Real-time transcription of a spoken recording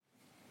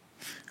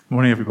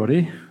Morning,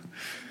 everybody.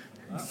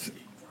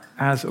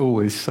 As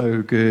always,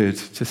 so good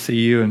to see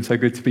you and so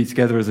good to be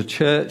together as a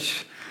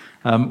church.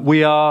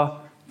 We are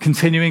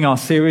continuing our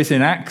series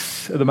in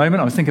Acts at the moment.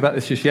 I was thinking about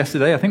this just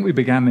yesterday. I think we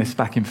began this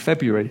back in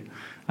February,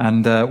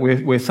 and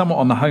we're somewhat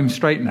on the home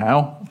straight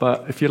now,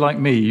 but if you're like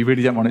me, you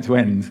really don't want it to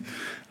end.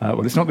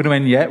 Well, it's not going to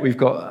end yet. We've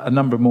got a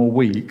number more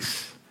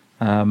weeks.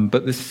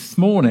 But this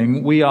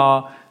morning, we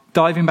are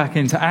diving back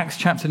into Acts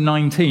chapter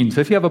 19. So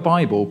if you have a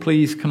Bible,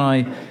 please can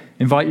I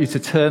invite you to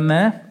turn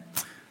there.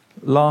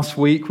 Last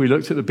week, we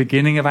looked at the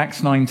beginning of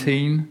Acts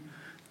 19.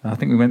 I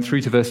think we went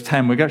through to verse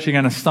 10. We're actually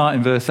going to start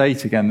in verse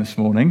 8 again this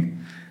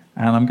morning.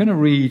 And I'm going to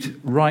read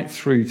right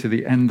through to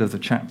the end of the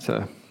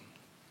chapter.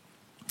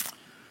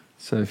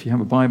 So if you have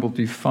a Bible,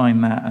 do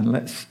find that, and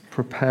let's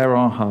prepare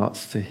our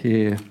hearts to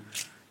hear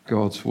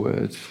God's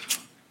word.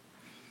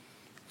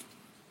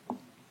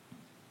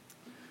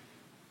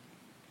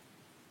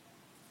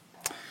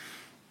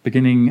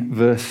 Beginning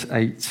verse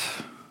 8.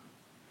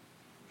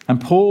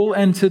 And Paul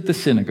entered the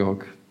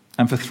synagogue,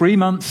 and for 3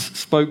 months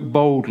spoke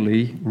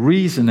boldly,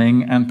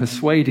 reasoning and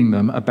persuading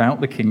them about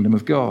the kingdom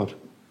of God.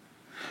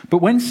 But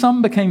when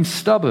some became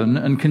stubborn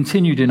and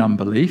continued in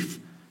unbelief,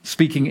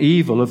 speaking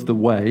evil of the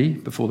way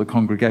before the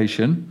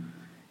congregation,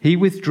 he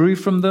withdrew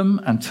from them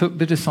and took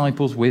the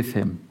disciples with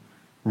him,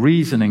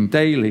 reasoning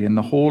daily in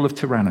the hall of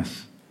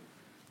Tyrannus.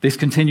 This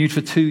continued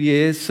for 2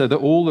 years, so that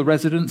all the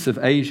residents of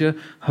Asia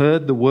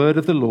heard the word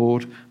of the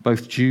Lord,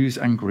 both Jews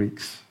and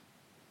Greeks.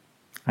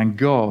 And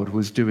God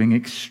was doing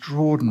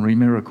extraordinary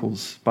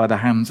miracles by the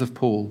hands of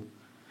Paul,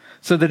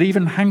 so that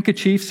even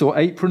handkerchiefs or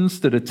aprons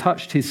that had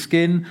touched his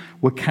skin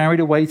were carried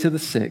away to the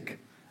sick,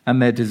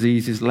 and their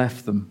diseases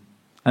left them,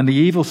 and the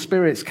evil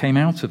spirits came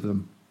out of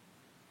them.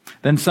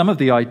 Then some of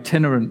the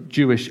itinerant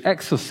Jewish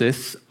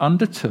exorcists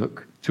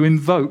undertook to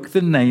invoke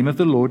the name of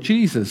the Lord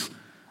Jesus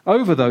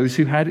over those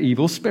who had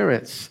evil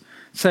spirits,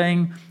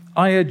 saying,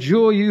 "I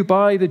adjure you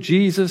by the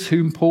Jesus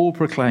whom Paul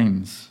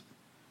proclaims."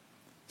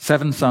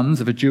 7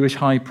 sons of a Jewish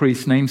high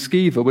priest named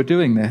Sceva were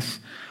doing this,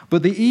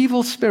 but the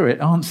evil spirit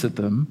answered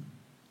them,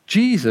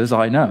 "Jesus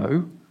I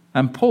know,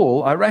 and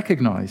Paul I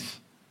recognize,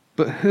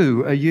 but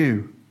who are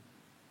you?"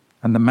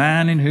 And the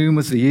man in whom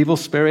was the evil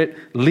spirit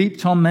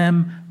leaped on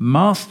them,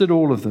 mastered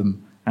all of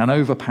them, and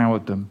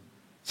overpowered them,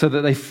 so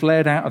that they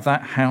fled out of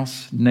that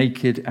house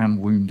naked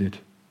and wounded.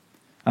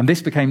 And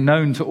this became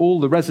known to all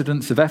the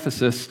residents of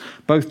Ephesus,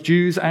 both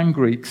Jews and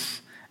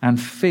Greeks,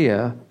 and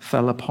fear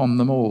fell upon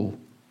them all.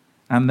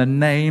 And the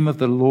name of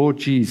the Lord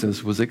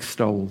Jesus was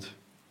extolled.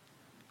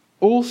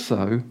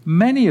 Also,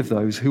 many of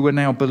those who were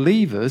now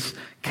believers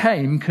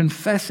came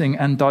confessing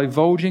and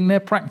divulging their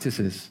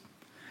practices.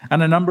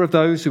 And a number of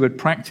those who had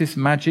practiced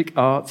magic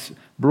arts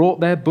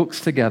brought their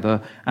books together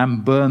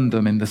and burned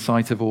them in the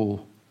sight of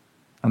all.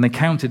 And they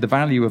counted the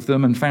value of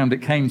them and found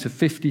it came to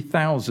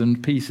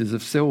 50,000 pieces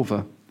of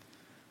silver.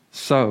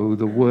 So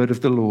the word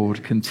of the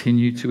Lord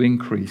continued to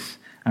increase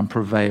and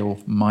prevail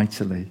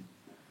mightily.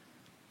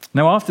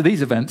 Now, after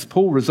these events,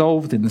 Paul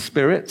resolved in the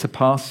Spirit to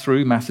pass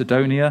through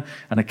Macedonia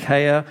and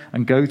Achaia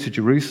and go to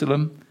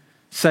Jerusalem,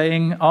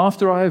 saying,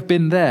 "After I have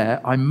been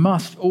there, I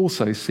must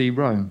also see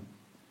Rome."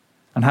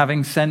 And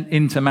having sent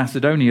into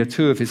Macedonia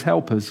 2 of his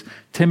helpers,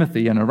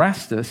 Timothy and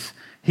Erastus,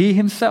 he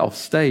himself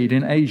stayed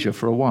in Asia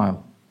for a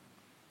while.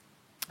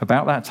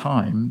 About that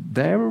time,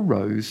 there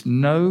arose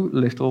no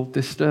little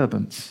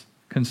disturbance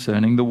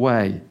concerning the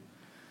way.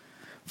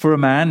 For a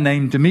man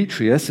named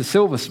Demetrius, a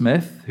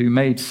silversmith, who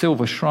made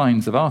silver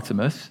shrines of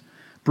Artemis,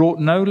 brought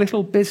no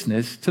little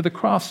business to the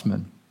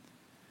craftsmen.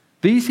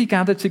 These he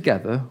gathered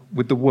together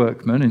with the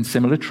workmen in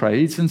similar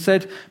trades and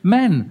said,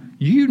 "Men,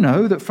 you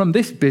know that from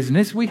this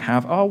business we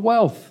have our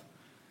wealth.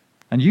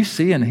 And you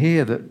see and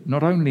hear that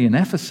not only in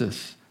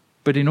Ephesus,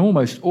 but in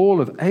almost all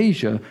of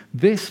Asia,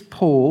 this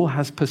Paul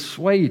has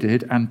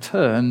persuaded and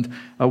turned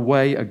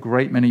away a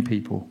great many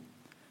people,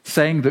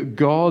 saying that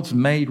gods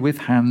made with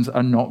hands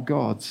are not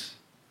gods.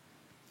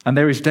 And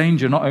there is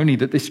danger not only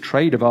that this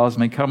trade of ours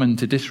may come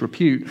into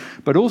disrepute,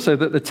 but also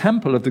that the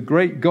temple of the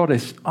great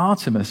goddess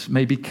Artemis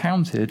may be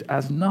counted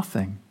as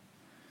nothing,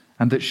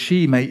 and that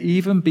she may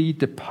even be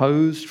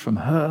deposed from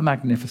her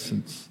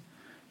magnificence,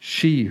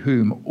 she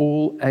whom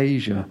all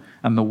Asia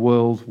and the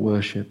world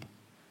worship."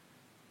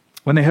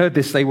 When they heard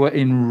this, they were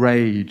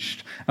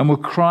enraged and were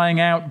crying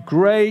out,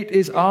 "Great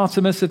is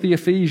Artemis of the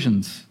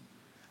Ephesians!"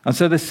 And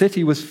so the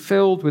city was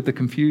filled with the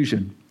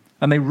confusion.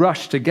 And they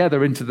rushed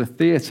together into the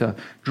theater,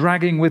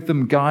 dragging with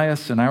them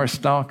Gaius and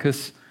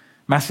Aristarchus,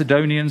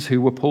 Macedonians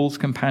who were Paul's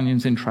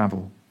companions in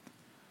travel.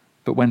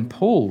 But when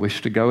Paul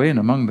wished to go in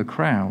among the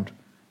crowd,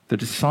 the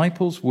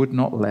disciples would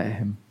not let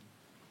him.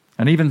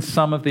 And even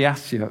some of the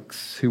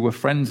Asiacs, who were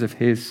friends of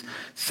his,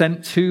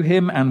 sent to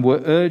him and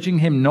were urging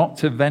him not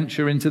to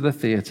venture into the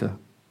theater.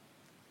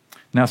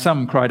 Now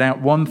some cried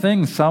out one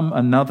thing, some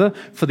another,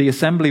 for the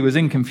assembly was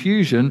in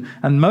confusion,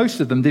 and most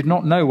of them did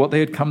not know why they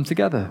had come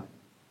together.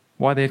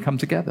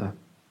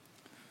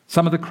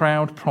 Some of the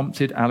crowd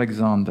prompted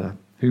Alexander,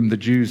 whom the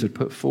Jews had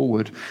put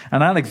forward,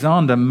 and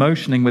Alexander,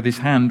 motioning with his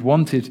hand,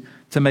 wanted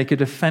to make a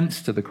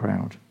defense to the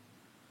crowd.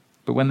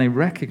 But when they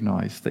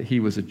recognized that he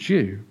was a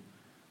Jew,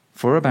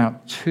 for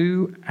about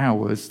 2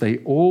 hours they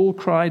all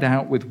cried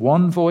out with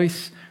one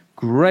voice,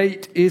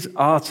 "Great is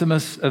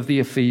Artemis of the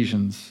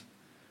Ephesians."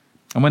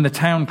 And when the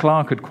town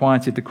clerk had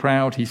quieted the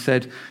crowd, he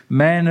said,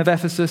 "Men of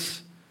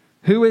Ephesus,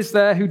 who is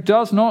there who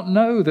does not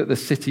know that the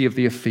city of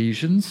the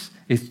Ephesians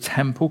is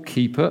temple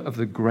keeper of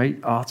the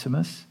great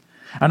Artemis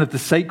and of the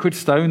sacred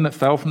stone that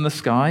fell from the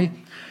sky?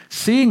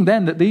 Seeing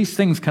then that these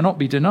things cannot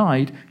be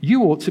denied,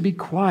 you ought to be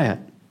quiet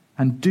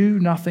and do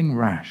nothing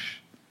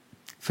rash.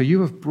 For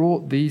you have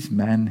brought these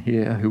men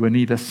here who are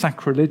neither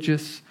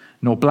sacrilegious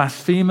nor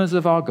blasphemers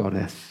of our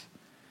goddess.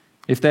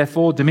 If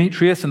therefore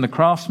Demetrius and the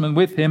craftsmen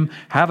with him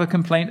have a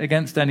complaint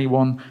against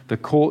anyone, the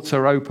courts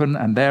are open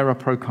and there are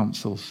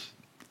proconsuls.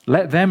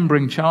 Let them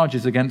bring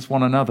charges against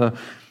one another.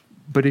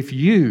 But if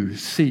you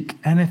seek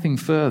anything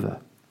further,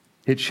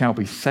 it shall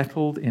be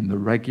settled in the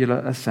regular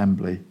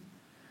assembly.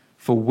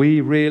 For we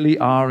really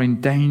are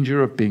in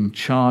danger of being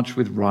charged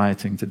with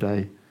rioting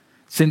today,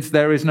 since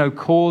there is no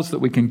cause that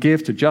we can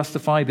give to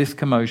justify this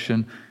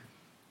commotion."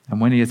 And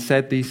when he had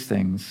said these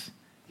things,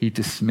 he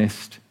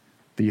dismissed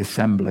the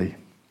assembly.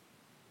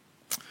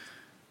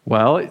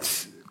 Well,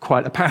 it's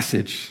quite a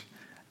passage.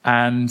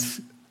 And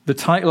the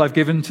title I've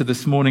given to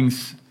this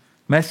morning's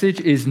message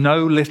is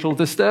No Little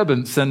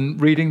Disturbance. And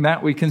reading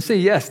that, we can see,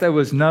 yes, there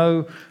was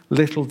no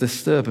little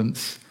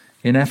disturbance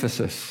in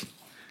Ephesus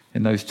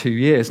in those 2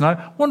 years. And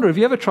I wonder, have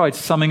you ever tried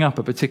summing up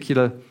a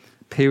particular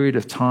period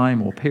of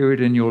time or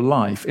period in your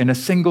life in a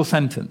single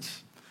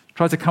sentence?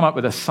 Try to come up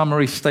with a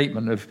summary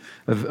statement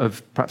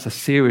of perhaps a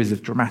series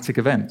of dramatic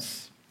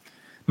events.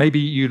 Maybe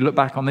you look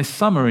back on this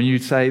summer and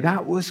you'd say,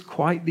 that was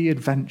quite the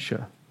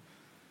adventure.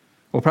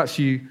 Or perhaps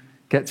you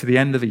get to the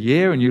end of a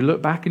year and you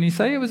look back and you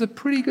say, it was a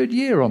pretty good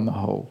year on the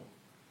whole.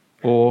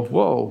 Or,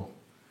 whoa,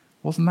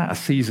 wasn't that a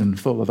season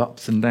full of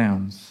ups and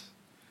downs?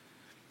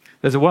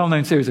 There's a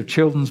well-known series of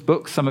children's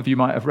books, some of you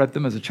might have read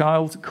them as a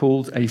child,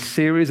 called A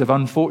Series of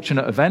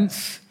Unfortunate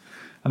Events.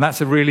 And that's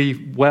a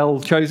really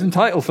well-chosen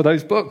title for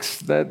those books.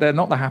 They're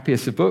not the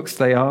happiest of books.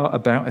 They are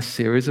about a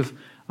series of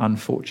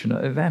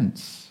unfortunate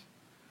events.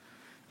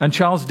 And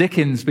Charles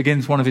Dickens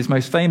begins one of his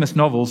most famous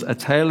novels, A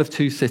Tale of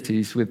Two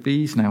Cities, with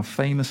these now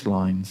famous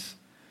lines.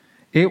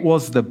 "It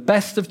was the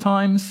best of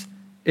times,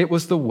 it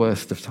was the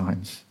worst of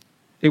times.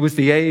 It was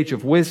the age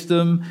of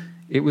wisdom,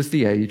 it was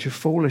the age of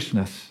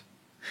foolishness.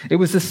 It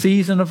was the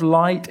season of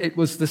light, it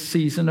was the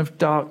season of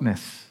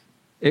darkness.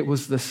 It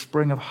was the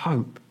spring of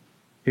hope,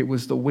 it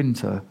was the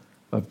winter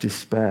of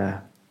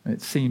despair."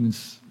 It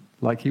seems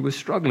like he was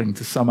struggling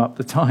to sum up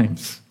the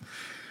times.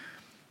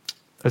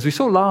 As we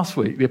saw last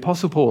week, the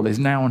Apostle Paul is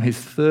now on his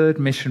third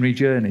missionary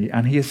journey,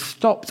 and he has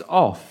stopped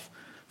off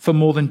for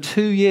more than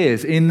 2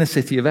 years in the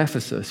city of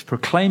Ephesus,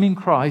 proclaiming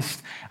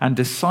Christ and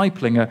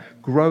discipling a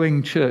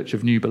growing church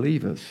of new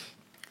believers.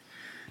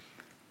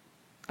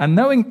 And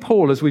knowing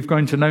Paul as we've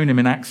grown to know him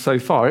in Acts so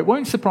far, it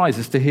won't surprise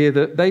us to hear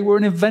that they were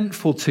an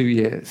eventful 2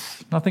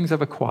 years. Nothing's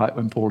ever quiet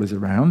when Paul is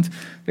around.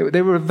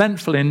 They were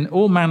eventful in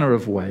all manner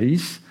of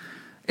ways.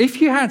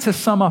 If you had to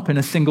sum up in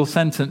a single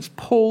sentence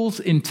Paul's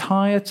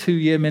entire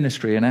 2-year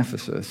ministry in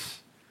Ephesus,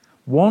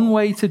 one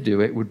way to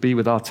do it would be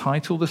with our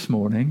title this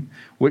morning,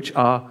 which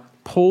are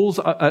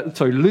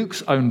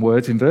Luke's own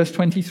words in verse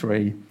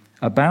 23.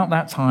 "About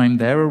that time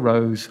there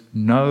arose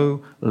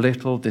no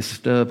little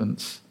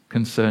disturbance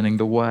concerning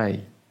the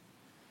way."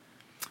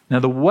 Now,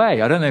 the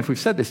way, I don't know if we've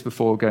said this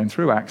before going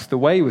through Acts, the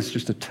way was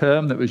just a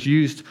term that was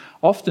used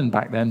often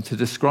back then to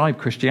describe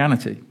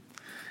Christianity.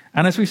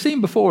 And as we've seen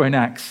before in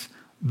Acts,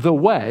 the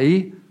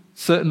way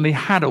certainly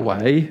had a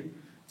way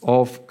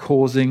of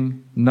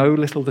causing no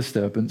little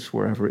disturbance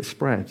wherever it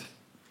spread.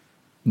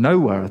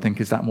 Nowhere, I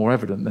think, is that more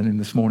evident than in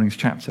this morning's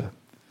chapter.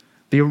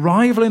 The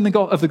arrival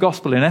of the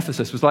gospel in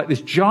Ephesus was like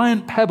this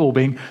giant pebble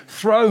being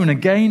thrown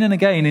again and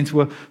again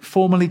into a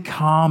formerly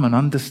calm and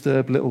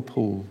undisturbed little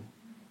pool.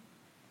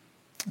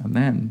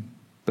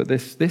 But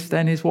this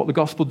then is what the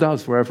gospel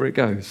does wherever it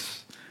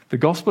goes. The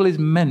gospel is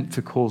meant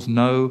to cause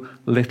no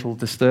little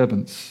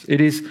disturbance.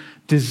 It is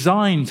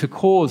designed to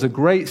cause a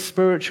great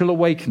spiritual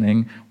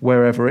awakening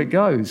wherever it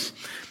goes.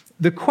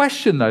 The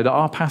question, though, that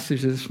our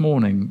passage this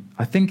morning,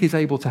 I think, is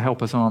able to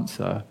help us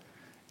answer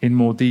in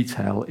more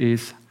detail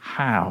is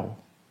how.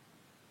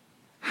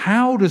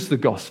 How does the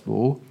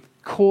gospel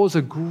cause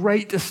a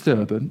great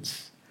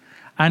disturbance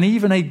and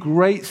even a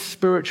great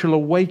spiritual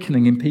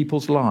awakening in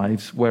people's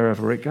lives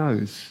wherever it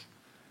goes?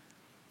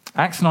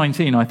 Acts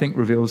 19, I think,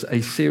 reveals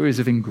a series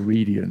of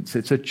ingredients.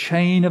 It's a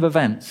chain of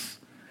events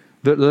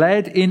that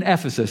led in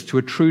Ephesus to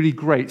a truly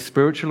great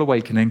spiritual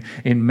awakening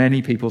in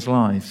many people's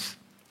lives.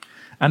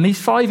 And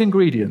these 5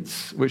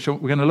 ingredients, which we're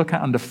going to look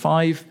at under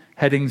 5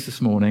 headings this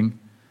morning,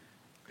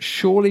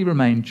 surely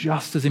remain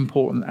just as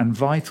important and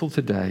vital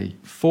today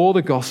for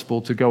the gospel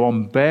to go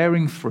on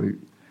bearing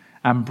fruit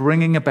and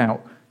bringing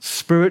about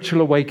spiritual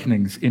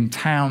awakenings in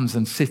towns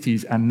and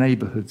cities and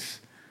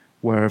neighborhoods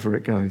wherever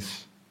it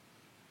goes.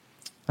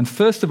 And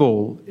first of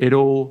all, it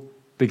all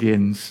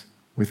begins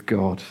with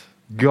God.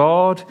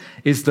 God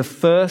is the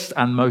first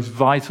and most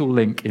vital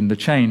link in the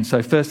chain.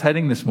 So first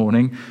heading this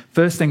morning,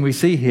 first thing we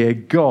see here,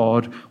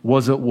 God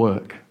was at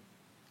work.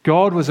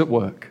 God was at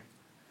work.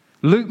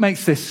 Luke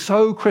makes this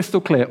so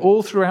crystal clear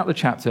all throughout the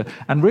chapter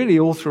and really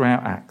all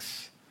throughout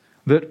Acts,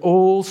 that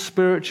all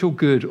spiritual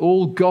good,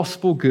 all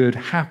gospel good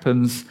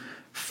happens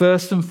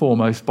first and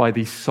foremost by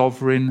the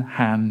sovereign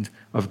hand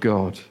of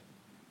God.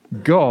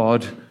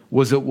 God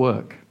was at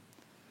work.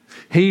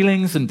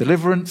 Healings and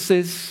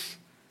deliverances,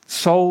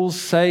 souls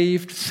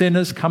saved,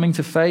 sinners coming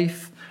to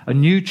faith, a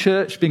new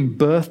church being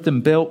birthed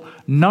and built.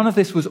 None of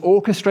this was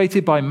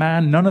orchestrated by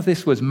man. None of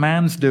this was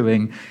man's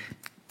doing.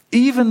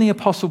 Even the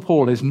Apostle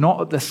Paul is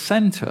not at the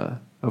center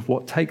of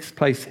what takes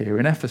place here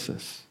in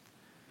Ephesus.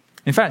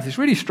 In fact, it's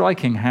really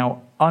striking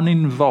how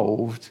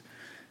uninvolved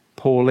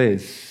Paul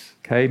is.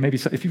 Okay, maybe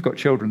if you've got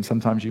children,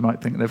 sometimes you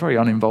might think they're very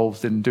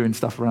uninvolved in doing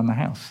stuff around the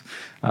house.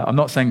 I'm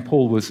not saying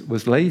Paul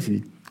was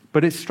lazy,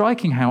 but it's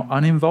striking how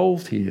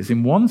uninvolved he is,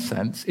 in one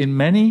sense, in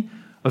many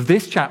of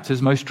this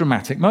chapter's most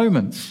dramatic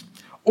moments,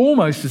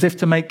 almost as if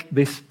to make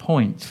this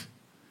point,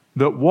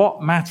 that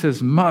what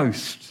matters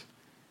most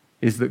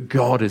is that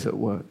God is at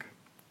work.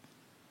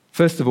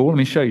 First of all, let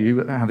me show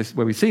you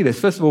where we see this.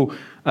 First of all,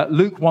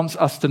 Luke wants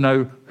us to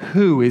know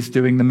who is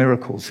doing the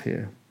miracles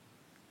here.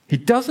 He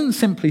doesn't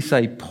simply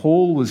say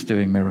Paul was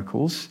doing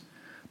miracles,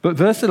 but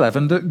verse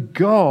 11, that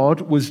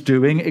God was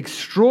doing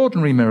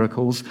extraordinary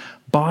miracles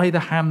by the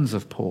hands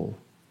of Paul.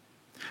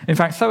 In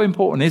fact, so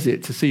important is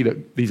it to see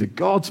that these are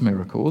God's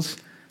miracles,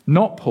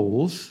 not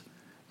Paul's,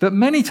 that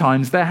many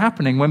times they're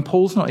happening when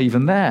Paul's not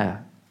even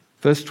there.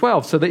 Verse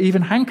 12, so that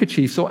even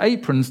handkerchiefs or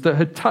aprons that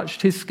had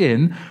touched his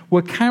skin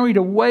were carried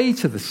away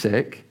to the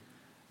sick,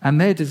 and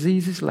their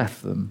diseases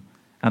left them,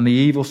 and the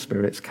evil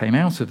spirits came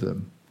out of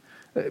them.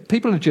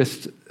 People are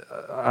just,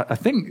 I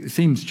think it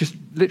seems, just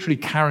literally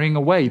carrying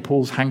away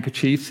Paul's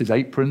handkerchiefs, his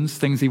aprons,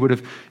 things he would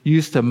have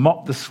used to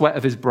mop the sweat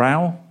of his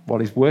brow while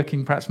he's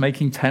working, perhaps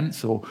making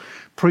tents or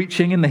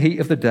preaching in the heat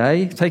of the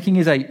day, taking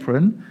his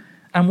apron.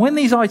 And when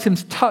these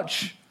items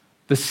touch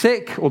the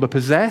sick or the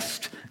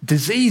possessed,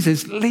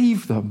 diseases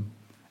leave them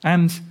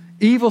and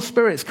evil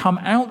spirits come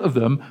out of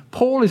them.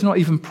 Paul is not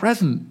even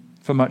present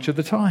for much of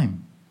the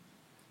time.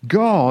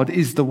 God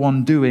is the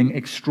one doing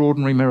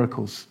extraordinary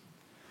miracles.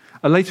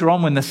 Later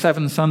on, when the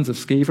 7 sons of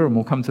Sceva, and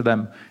we'll come to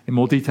them in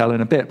more detail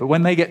in a bit, but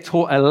when they get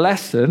taught a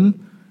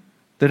lesson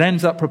that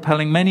ends up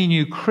propelling many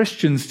new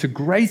Christians to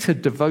greater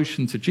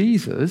devotion to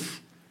Jesus,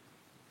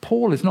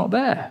 Paul is not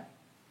there.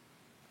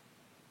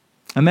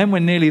 And then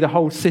when nearly the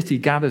whole city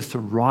gathers to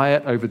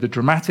riot over the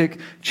dramatic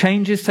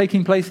changes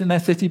taking place in their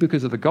city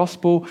because of the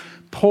gospel,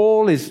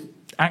 Paul is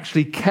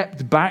actually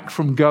kept back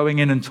from going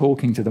in and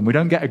talking to them. We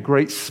don't get a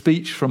great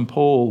speech from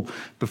Paul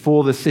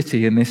before the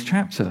city in this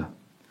chapter.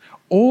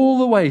 All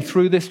the way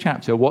through this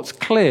chapter, what's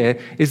clear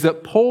is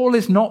that Paul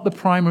is not the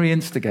primary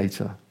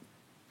instigator.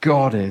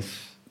 God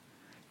is.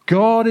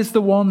 God is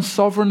the one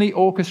sovereignly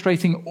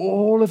orchestrating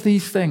all of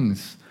these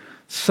things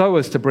so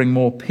as to bring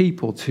more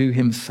people to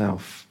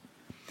himself.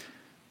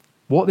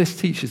 What this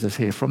teaches us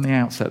here from the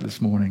outset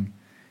this morning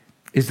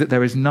is that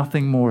there is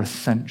nothing more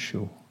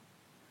essential,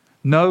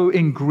 no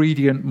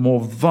ingredient more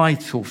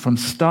vital from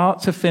start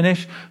to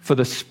finish for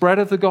the spread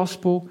of the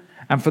gospel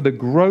and for the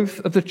growth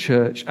of the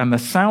church and the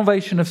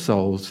salvation of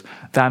souls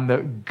than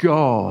that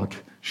God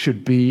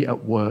should be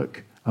at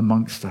work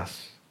amongst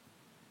us.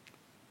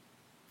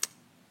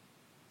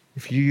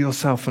 If you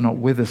yourself are not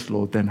with us,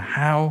 Lord, then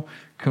how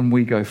can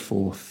we go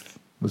forth?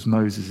 Was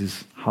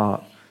Moses'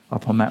 heart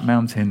up on that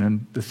mountain,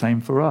 and the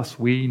same for us.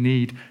 We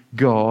need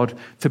God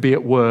to be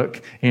at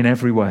work in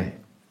every way.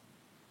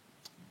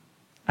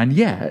 And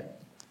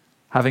yet,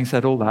 having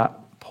said all that,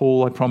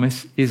 Paul, I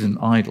promise, isn't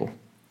idle.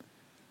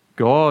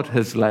 God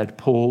has led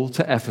Paul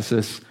to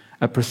Ephesus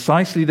at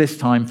precisely this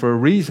time for a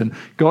reason.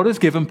 God has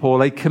given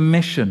Paul a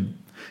commission.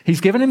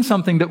 He's given him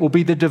something that will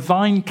be the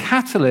divine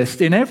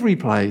catalyst in every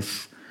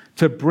place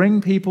to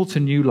bring people to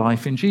new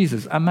life in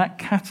Jesus. And that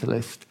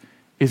catalyst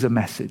is a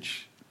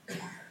message.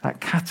 That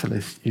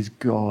catalyst is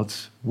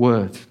God's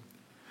word.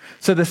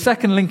 So the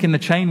second link in the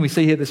chain we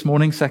see here this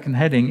morning, second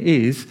heading,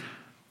 is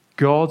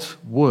God's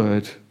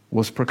word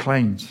was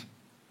proclaimed.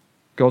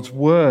 God's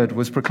word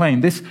was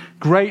proclaimed. This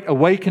great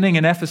awakening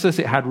in Ephesus,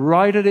 it had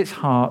right at its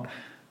heart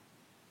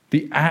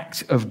the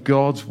act of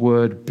God's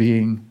word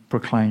being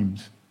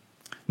proclaimed.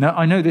 Now,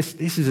 I know this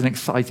is an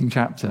exciting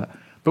chapter,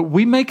 but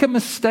we make a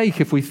mistake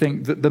if we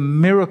think that the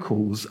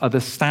miracles are the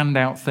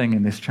standout thing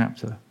in this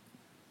chapter,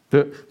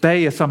 that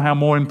they are somehow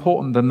more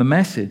important than the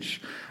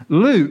message.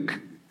 Luke,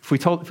 if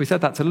we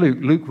said that to Luke,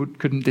 Luke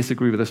couldn't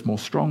disagree with us more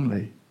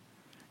strongly.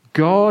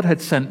 God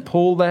had sent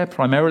Paul there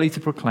primarily to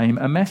proclaim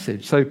a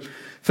message. So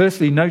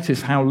firstly,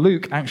 notice how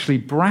Luke actually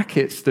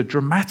brackets the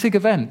dramatic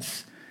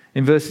events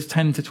in verses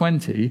 10 to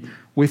 20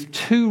 with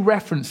 2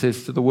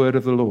 references to the word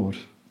of the Lord.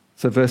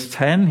 So verse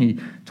 10, he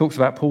talks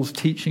about Paul's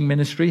teaching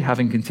ministry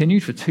having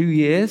continued for 2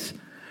 years,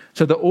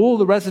 so that all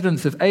the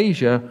residents of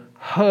Asia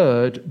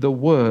heard the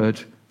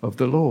word of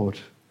the Lord.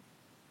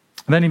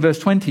 And then in verse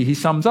 20, he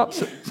sums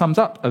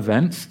up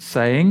events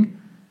saying,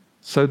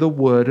 So the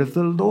word of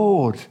the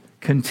Lord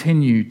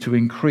continued to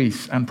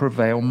increase and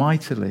prevail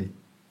mightily.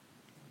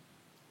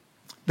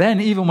 Then,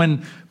 even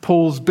when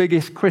Paul's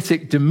biggest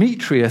critic,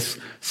 Demetrius,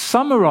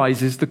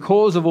 summarizes the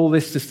cause of all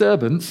this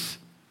disturbance,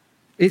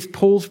 it's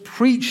Paul's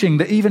preaching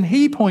that even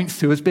he points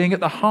to as being at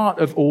the heart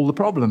of all the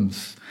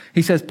problems.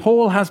 He says,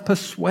 Paul has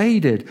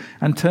persuaded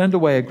and turned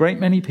away a great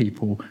many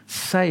people,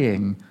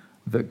 saying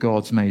that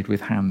gods made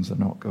with hands are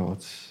not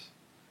gods.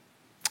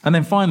 And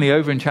then finally,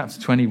 over in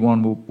chapter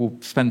 21, we'll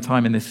spend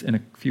time in this in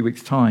a few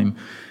weeks' time,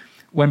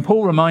 when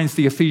Paul reminds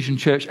the Ephesian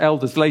church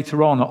elders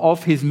later on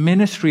of his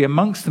ministry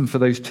amongst them for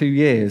those 2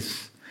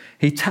 years,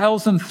 he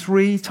tells them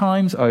 3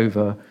 times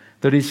over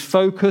that his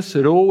focus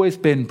had always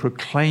been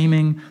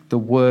proclaiming the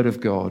word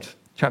of God.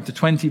 Chapter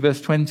 20,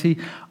 verse 20,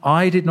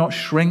 I did not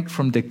shrink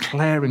from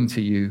declaring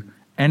to you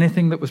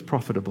anything that was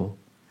profitable,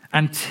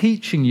 and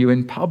teaching you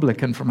in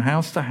public and from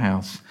house to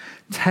house,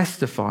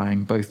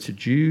 testifying both to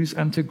Jews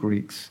and to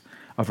Greeks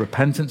of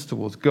repentance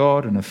towards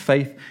God and of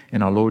faith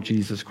in our Lord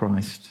Jesus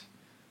Christ.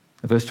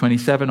 Verse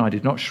 27, I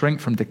did not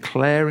shrink from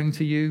declaring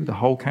to you the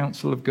whole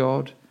counsel of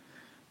God.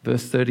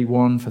 Verse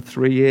 31, for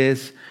 3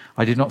 years,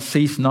 I did not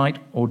cease night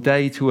or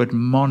day to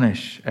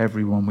admonish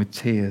everyone with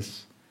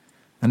tears.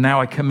 And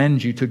now I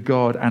commend you to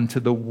God and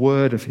to the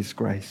word of his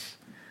grace,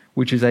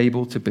 which is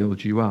able to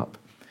build you up.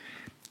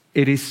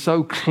 It is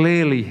so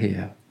clearly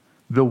here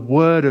the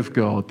word of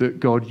God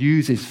that God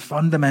uses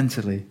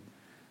fundamentally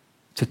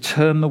to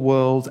turn the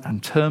world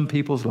and turn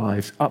people's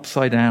lives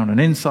upside down and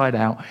inside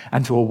out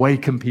and to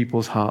awaken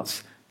people's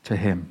hearts to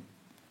him.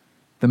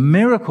 The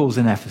miracles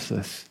in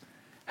Ephesus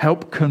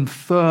help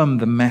confirm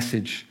the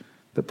message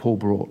that Paul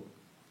brought,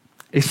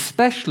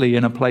 especially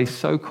in a place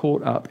so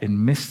caught up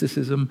in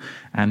mysticism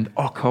and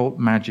occult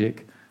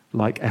magic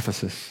like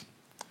Ephesus.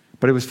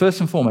 But it was first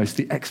and foremost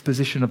the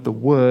exposition of the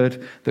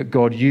word that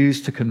God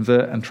used to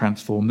convert and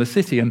transform the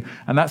city. And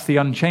that's the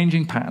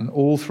unchanging pattern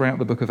all throughout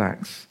the book of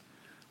Acts.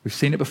 We've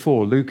seen it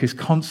before. Luke is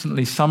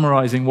constantly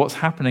summarizing what's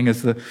happening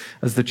as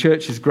the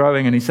church is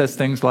growing, and he says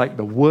things like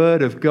the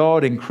word of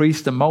God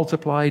increased and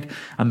multiplied,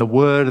 and the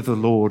word of the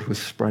Lord was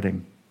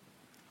spreading.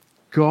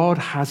 God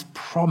has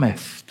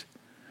promised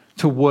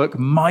to work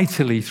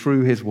mightily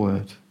through his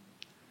word.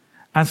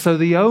 And so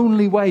the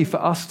only way for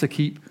us to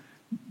keep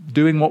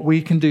doing what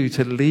we can do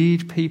to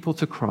lead people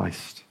to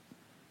Christ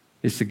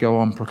is to go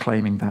on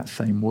proclaiming that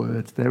same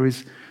word.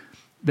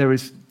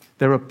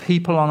 There are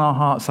people on our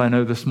hearts, I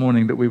know this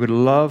morning, that we would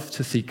love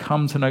to see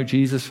come to know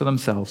Jesus for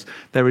themselves.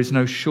 There is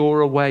no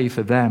surer way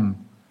for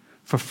them,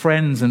 for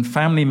friends and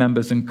family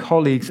members and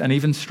colleagues and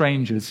even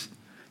strangers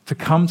to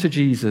come to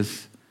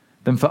Jesus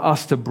than for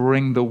us to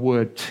bring the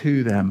word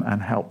to them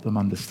and help them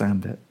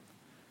understand it.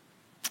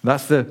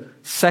 That's the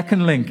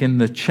second link in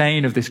the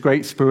chain of this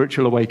great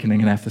spiritual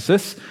awakening in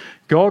Ephesus.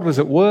 God was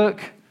at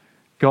work,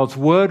 God's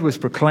word was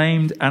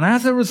proclaimed, and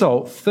as a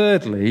result,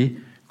 thirdly,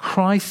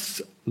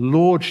 Christ's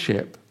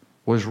lordship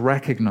was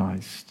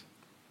recognized.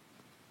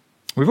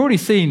 We've already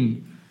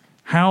seen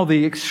how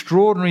the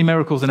extraordinary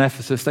miracles in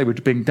Ephesus, they were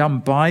being done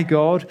by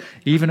God,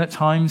 even at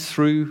times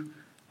through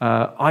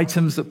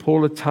items that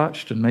Paul had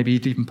touched, and maybe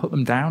he'd even put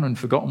them down and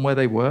forgotten where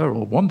they were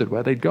or wondered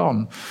where they'd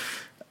gone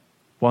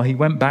while he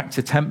went back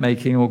to tent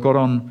making or got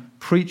on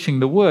preaching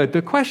the word.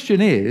 The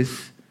question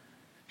is,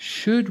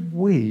 should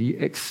we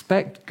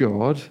expect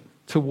God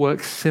to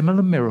work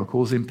similar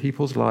miracles in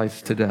people's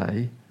lives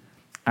today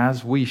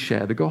as we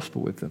share the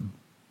gospel with them?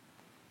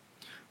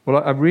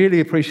 Well, I really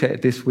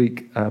appreciated this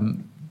week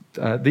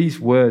these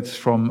words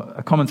from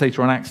a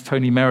commentator on Acts,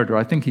 Tony Merida.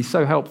 I think he's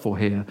so helpful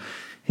here.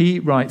 He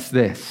writes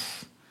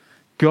this: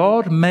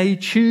 God may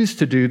choose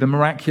to do the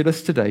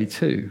miraculous today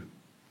too,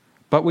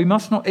 but we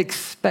must not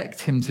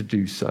expect him to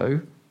do so,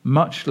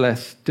 much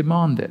less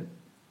demand it.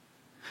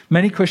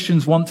 Many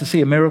Christians want to see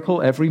a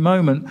miracle every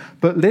moment,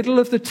 but little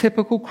of the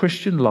typical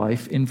Christian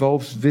life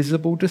involves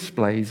visible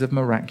displays of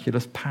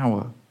miraculous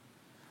power.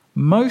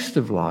 Most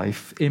of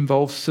life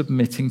involves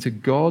submitting to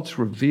God's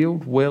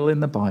revealed will in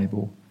the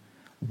Bible,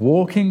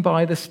 walking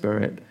by the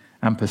Spirit,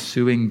 and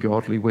pursuing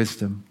godly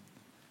wisdom.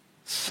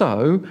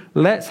 So,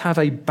 let's have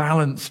a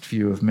balanced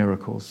view of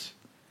miracles.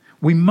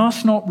 We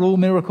must not rule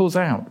miracles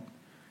out.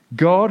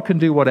 God can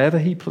do whatever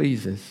he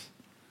pleases.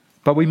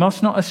 But we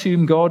must not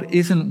assume God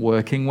isn't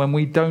working when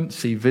we don't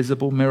see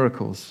visible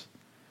miracles.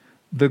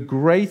 The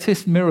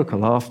greatest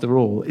miracle, after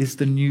all, is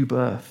the new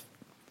birth.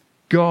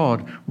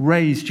 God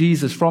raised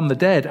Jesus from the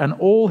dead, and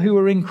all who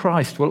are in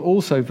Christ will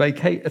also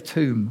vacate a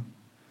tomb.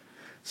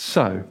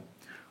 So,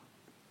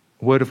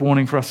 word of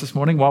warning for us this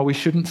morning: while we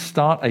shouldn't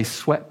start a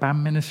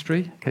sweatband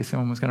ministry, in case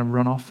someone was going to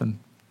run off and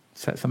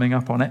set something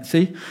up on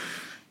Etsy,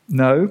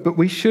 no, but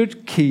we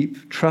should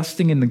keep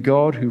trusting in the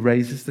God who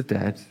raises the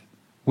dead.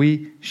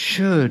 We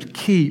should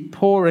keep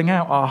pouring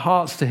out our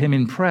hearts to him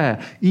in prayer,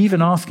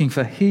 even asking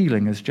for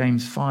healing, as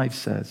James 5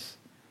 says.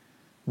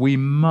 We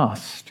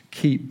must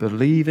keep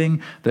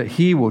believing that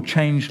he will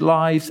change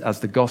lives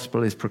as the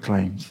gospel is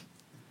proclaimed.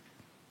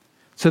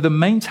 So the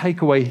main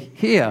takeaway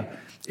here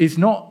is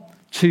not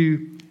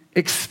to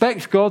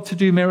expect God to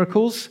do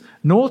miracles,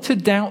 nor to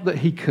doubt that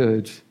he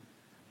could,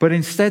 but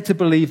instead to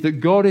believe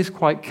that God is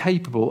quite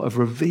capable of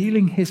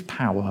revealing his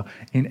power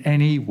in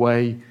any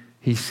way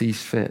he sees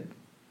fit.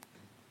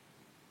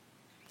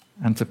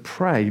 And to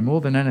pray more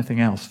than anything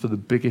else for the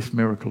biggest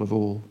miracle of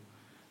all,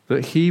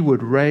 that he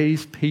would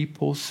raise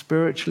people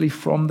spiritually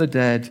from the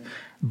dead,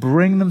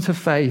 bring them to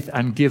faith,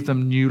 and give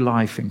them new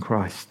life in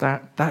Christ.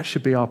 That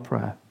should be our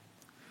prayer.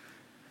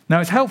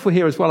 Now, it's helpful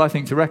here as well, I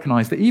think, to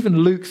recognize that even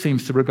Luke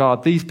seems to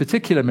regard these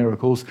particular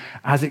miracles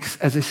as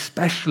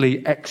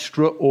especially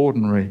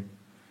extraordinary.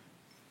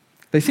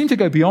 They seem to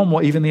go beyond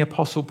what even the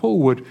Apostle Paul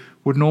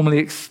would normally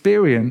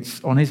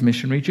experience on his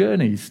missionary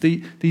journeys.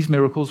 These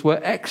miracles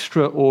were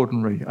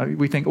extraordinary.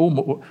 We think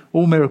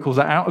all miracles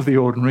are out of the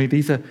ordinary.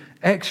 These are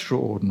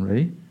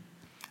extraordinary.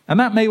 And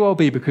that may well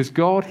be because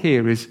God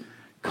here is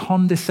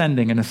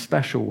condescending in a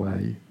special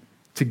way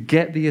to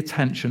get the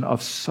attention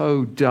of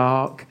so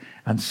dark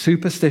and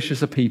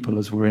superstitious a people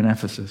as were in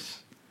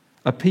Ephesus.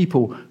 A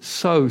people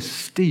so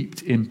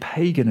steeped in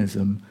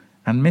paganism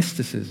and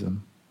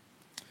mysticism.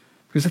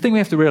 Because the thing we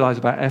have to realize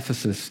about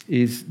Ephesus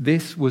is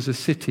this was a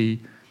city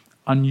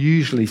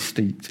unusually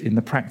steeped in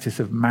the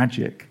practice of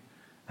magic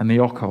and the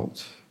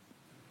occult.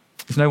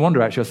 It's no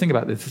wonder, actually, I was thinking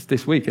about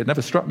this week. It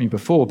never struck me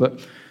before,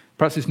 but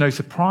perhaps it's no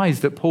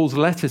surprise that Paul's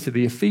letter to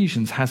the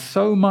Ephesians has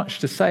so much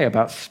to say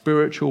about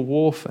spiritual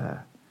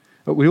warfare.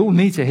 But we all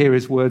need to hear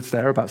his words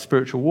there about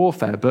spiritual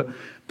warfare.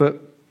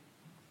 But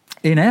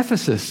in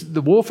Ephesus,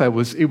 the warfare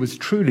was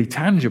truly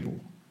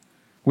tangible,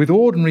 with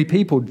ordinary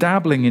people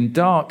dabbling in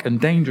dark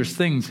and dangerous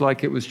things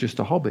like it was just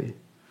a hobby.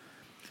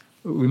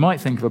 We might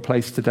think of a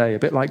place today a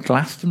bit like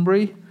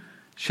Glastonbury,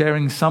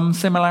 sharing some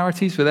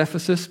similarities with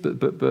Ephesus,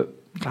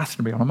 but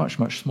Glastonbury on a much,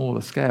 much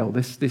smaller scale.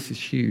 This is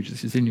huge.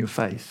 This is in your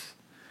face.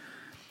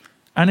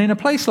 And in a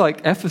place like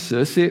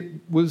Ephesus, it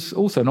was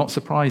also not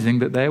surprising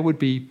that there would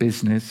be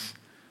business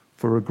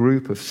for a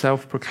group of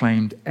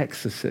self-proclaimed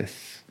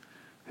exorcists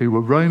who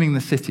were roaming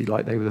the city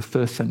like they were the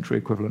first century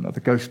equivalent of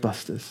the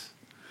Ghostbusters.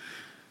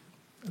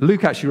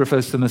 Luke actually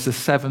refers to them as the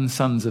seven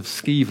sons of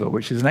Sceva,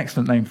 which is an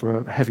excellent name for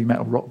a heavy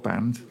metal rock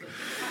band.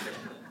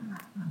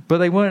 But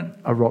they weren't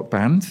a rock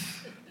band.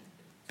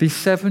 These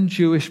 7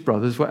 Jewish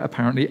brothers were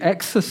apparently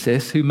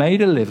exorcists who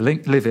made a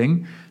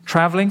living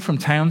traveling from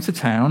town to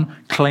town,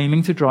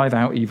 claiming to drive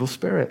out evil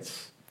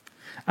spirits.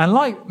 And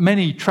like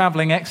many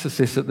traveling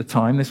exorcists at the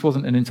time, this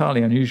wasn't an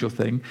entirely unusual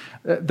thing,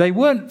 they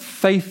weren't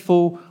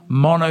faithful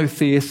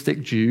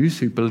monotheistic Jews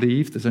who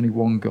believed there's only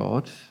one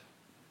God.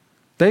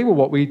 They were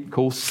what we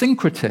call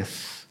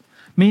syncretists,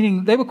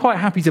 meaning they were quite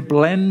happy to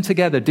blend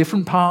together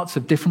different parts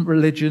of different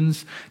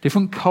religions,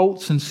 different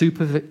cults and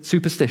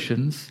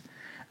superstitions,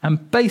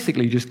 and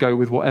basically just go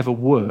with whatever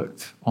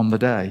worked on the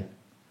day.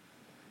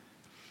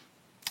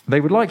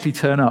 They would likely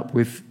turn up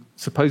with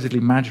supposedly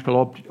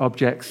magical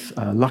objects,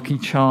 lucky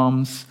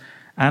charms,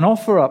 and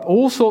offer up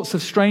all sorts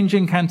of strange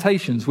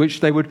incantations which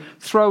they would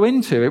throw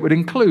into. It would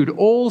include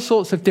all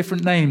sorts of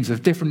different names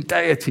of different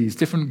deities,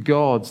 different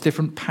gods,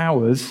 different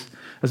powers,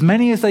 as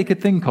many as they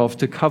could think of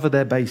to cover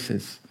their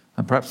bases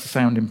and perhaps to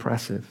sound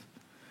impressive.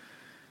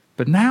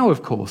 But now,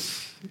 of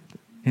course,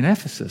 in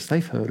Ephesus,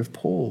 they've heard of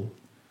Paul.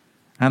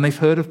 And they've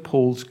heard of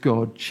Paul's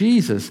God,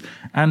 Jesus,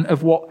 and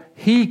of what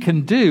he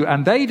can do.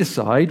 And they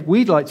decide,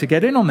 we'd like to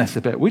get in on this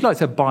a bit. We'd like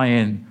to buy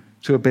in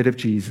to a bit of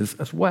Jesus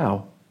as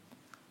well.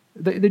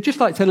 They'd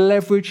just like to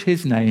leverage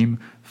his name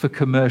for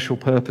commercial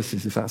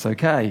purposes, if that's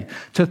okay.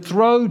 To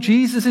throw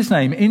Jesus'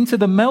 name into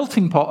the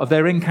melting pot of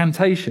their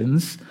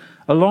incantations,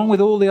 along with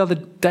all the other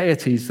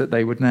deities that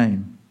they would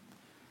name.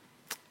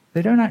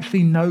 They don't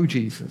actually know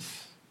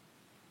Jesus.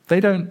 They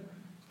don't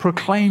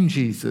proclaim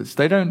Jesus.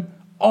 They don't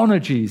honor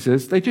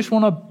Jesus. They just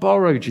want to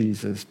borrow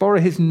Jesus, borrow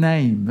his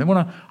name. They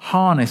want to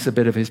harness a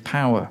bit of his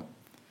power.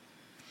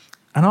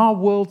 And our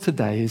world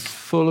today is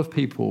full of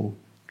people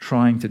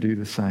trying to do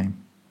the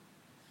same.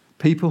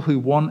 People who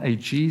want a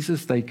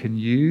Jesus they can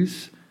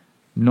use,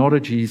 not a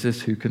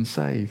Jesus who can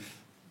save.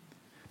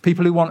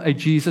 People who want a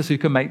Jesus who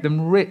can make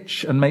them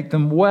rich and make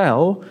them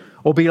well,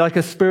 or be like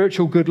a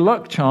spiritual good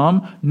luck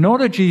charm,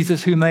 not a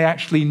Jesus whom they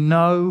actually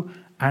know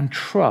and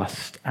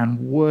trust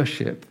and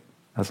worship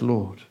as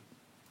Lord.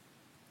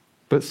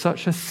 But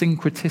such a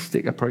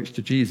syncretistic approach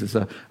to Jesus,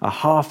 a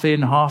half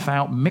in, half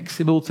out, mix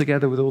him all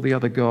together with all the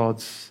other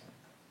gods,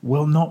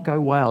 will not go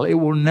well. It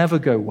will never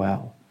go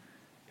well.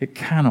 It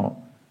cannot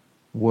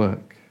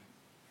work.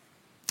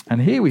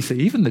 And here we see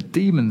even the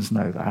demons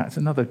know that. It's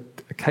another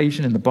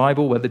occasion in the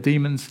Bible where the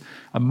demons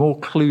are more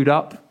clued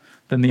up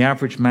than the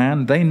average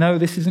man. They know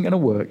this isn't going to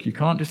work. You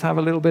can't just have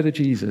a little bit of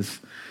Jesus.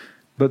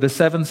 But the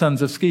 7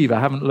 sons of Sceva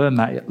haven't learned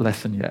that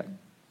lesson yet.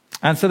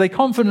 And so they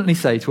confidently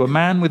say to a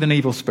man with an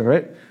evil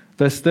spirit,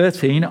 verse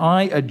 13,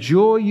 I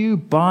adjure you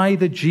by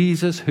the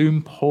Jesus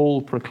whom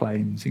Paul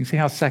proclaims. You can see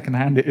how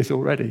secondhand it is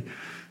already.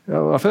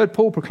 Oh, I've heard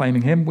Paul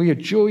proclaiming him. We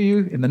adjure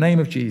you in the name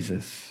of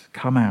Jesus.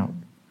 Come out.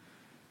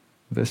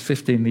 Verse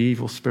 15, the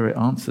evil spirit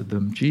answered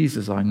them,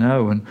 Jesus I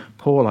know, and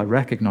Paul I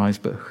recognize,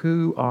 but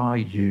who are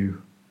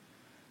you?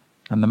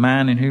 And the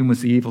man in whom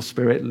was the evil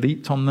spirit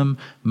leaped on them,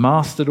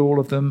 mastered all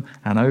of them,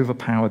 and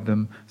overpowered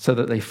them, so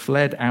that they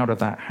fled out of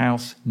that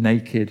house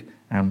naked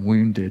and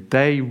wounded.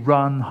 They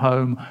run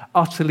home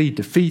utterly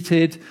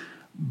defeated,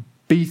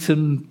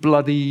 beaten,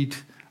 bloodied,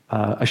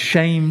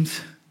 ashamed.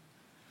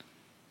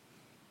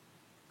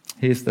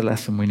 Here's the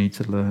lesson we need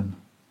to learn.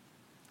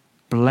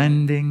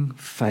 Blending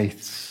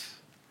faiths,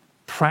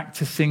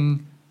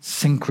 practicing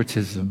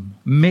syncretism,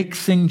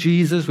 mixing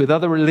Jesus with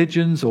other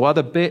religions or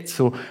other bits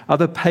or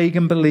other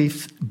pagan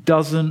beliefs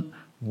doesn't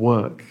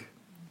work.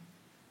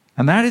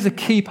 And that is a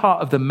key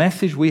part of the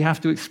message we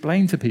have to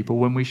explain to people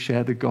when we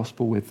share the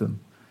gospel with them.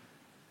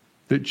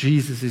 That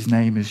Jesus'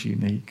 name is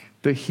unique,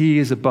 that he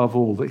is above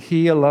all, that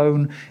he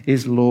alone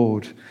is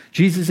Lord.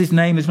 Jesus'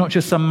 name is not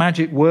just some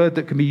magic word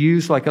that can be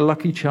used like a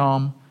lucky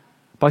charm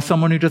by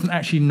someone who doesn't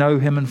actually know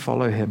him and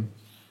follow him.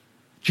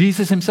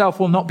 Jesus himself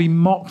will not be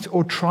mocked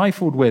or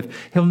trifled with.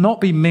 He'll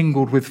not be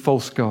mingled with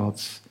false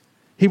gods.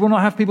 He will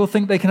not have people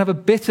think they can have a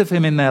bit of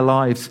him in their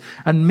lives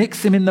and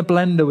mix him in the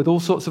blender with all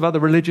sorts of other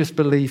religious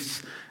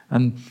beliefs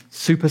and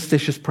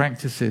superstitious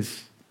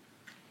practices.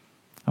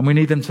 And we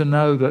need them to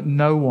know that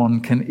no one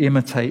can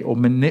imitate or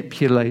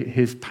manipulate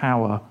his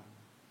power.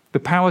 The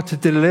power to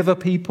deliver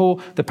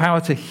people, the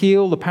power to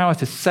heal, the power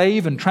to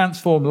save and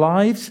transform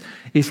lives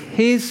is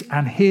his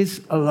and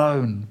his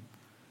alone.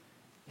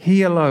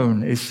 He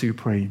alone is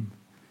supreme.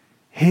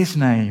 His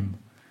name,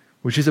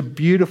 which is a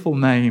beautiful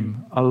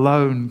name,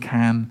 alone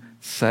can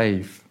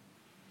save.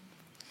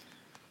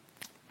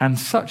 And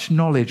such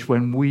knowledge,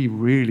 when we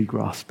really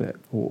grasp it,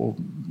 or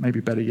maybe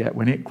better yet,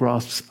 when it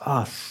grasps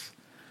us,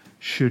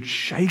 should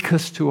shake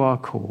us to our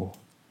core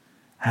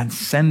and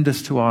send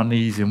us to our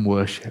knees in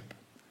worship,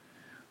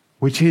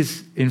 which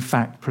is, in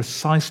fact,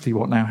 precisely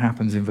what now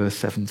happens in verse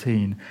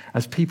 17.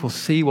 As people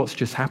see what's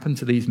just happened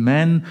to these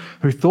men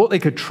who thought they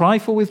could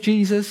trifle with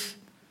Jesus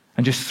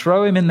and just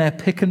throw him in their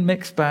pick and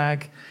mix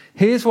bag,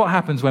 here's what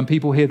happens when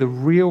people hear the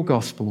real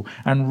gospel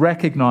and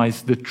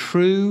recognize the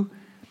true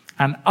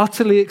and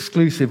utterly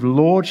exclusive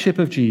lordship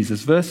of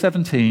Jesus. Verse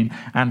 17,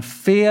 and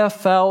fear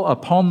fell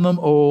upon them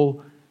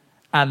all,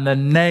 and the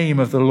name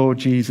of the Lord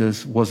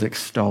Jesus was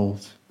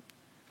extolled.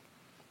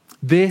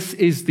 This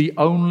is the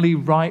only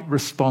right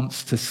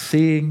response to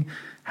seeing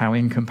how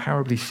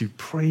incomparably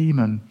supreme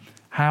and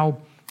how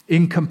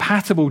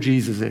incompatible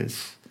Jesus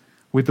is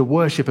with the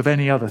worship of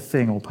any other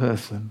thing or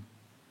person.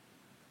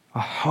 A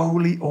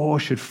holy awe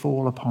should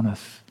fall upon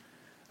us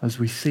as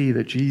we see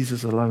that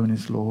Jesus alone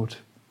is Lord.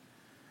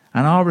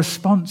 And our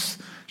response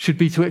should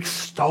be to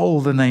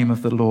extol the name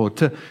of the Lord,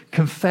 to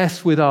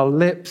confess with our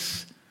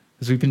lips,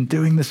 as we've been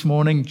doing this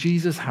morning,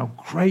 Jesus, how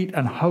great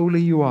and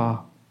holy you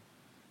are.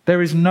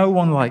 There is no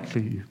one like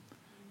you.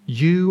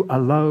 You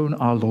alone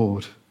are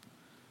Lord.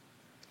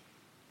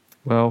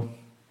 Well,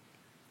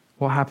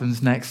 what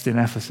happens next in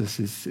Ephesus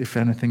is, if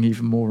anything,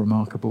 even more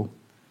remarkable.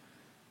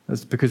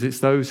 That's because it's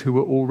those who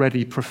were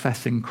already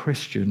professing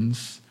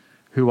Christians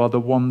who are the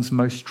ones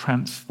most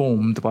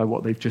transformed by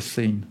what they've just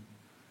seen.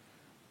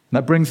 And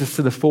that brings us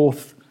to the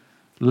fourth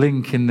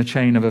link in the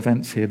chain of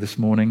events here this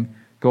morning.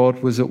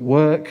 God was at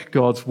work,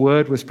 God's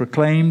word was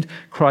proclaimed,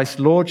 Christ's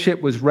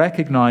lordship was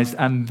recognized,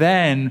 and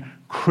then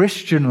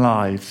Christian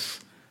lives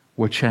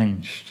were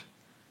changed.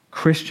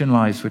 Christian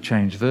lives were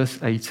changed.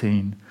 Verse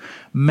 18.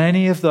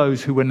 Many of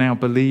those who were now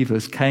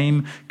believers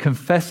came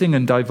confessing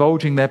and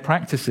divulging their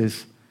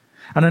practices.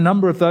 And a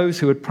number of those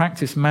who had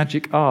practiced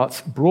magic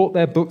arts brought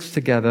their books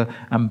together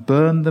and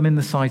burned them in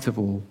the sight of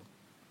all.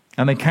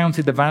 And they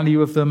counted the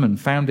value of them and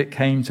found it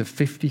came to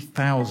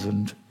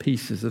 50,000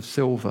 pieces of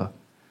silver.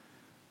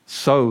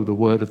 So the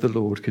word of the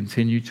Lord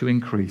continued to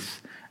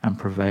increase and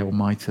prevail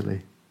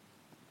mightily.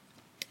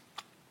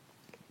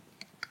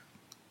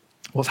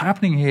 What's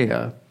happening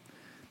here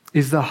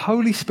is the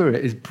Holy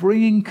Spirit is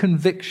bringing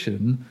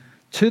conviction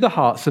to the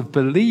hearts of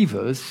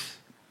believers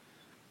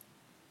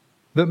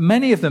that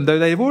many of them, though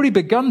they've already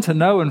begun to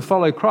know and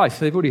follow Christ,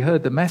 they've already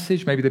heard the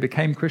message, maybe they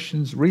became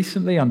Christians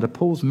recently under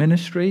Paul's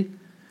ministry,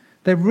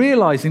 they're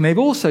realizing they've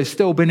also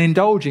still been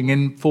indulging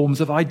in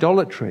forms of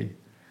idolatry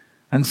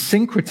and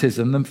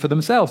syncretism for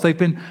themselves. They've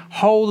been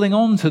holding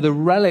on to the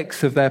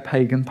relics of their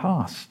pagan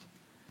past,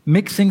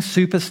 mixing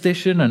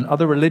superstition and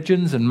other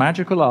religions and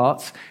magical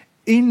arts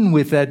in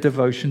with their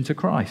devotion to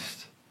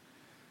Christ.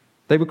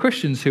 They were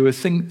Christians who, as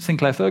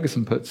Sinclair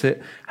Ferguson puts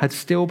it, had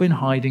still been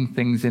hiding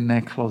things in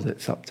their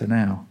closets up to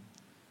now.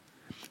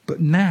 But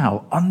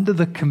now, under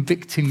the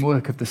convicting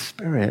work of the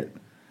Spirit,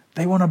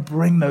 they want to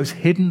bring those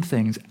hidden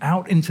things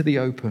out into the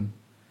open,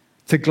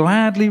 to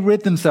gladly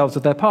rid themselves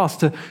of their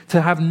past,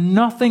 to have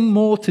nothing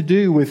more to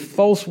do with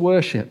false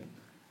worship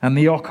and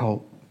the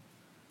occult.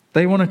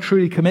 They want to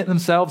truly commit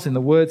themselves, in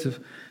the words of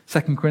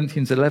 2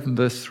 Corinthians 11,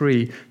 verse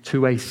 3,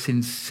 to a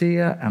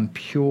sincere and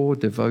pure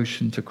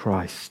devotion to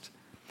Christ.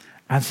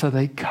 And so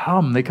they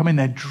come in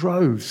their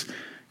droves,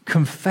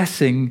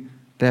 confessing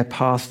their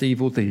past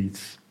evil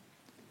deeds.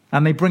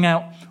 And they bring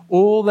out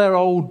all their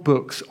old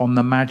books on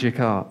the magic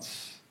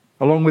arts,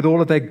 along with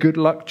all of their good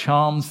luck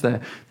charms,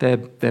 their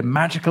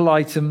magical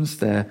items,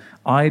 their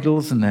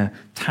idols and their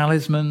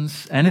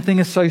talismans, anything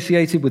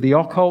associated with the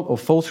occult or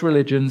false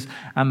religions,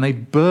 and they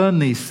burn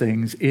these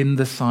things in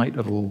the sight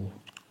of all.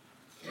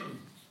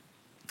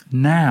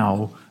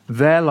 Now,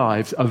 their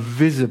lives are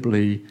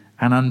visibly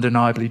and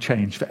undeniably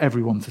changed for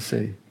everyone to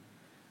see.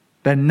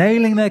 They're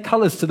nailing their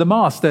colours to the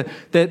mast.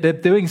 They're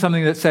doing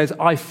something that says,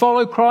 I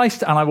follow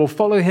Christ and I will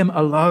follow him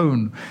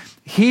alone.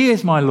 He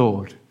is my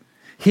Lord.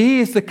 He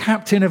is the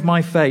captain of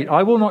my fate.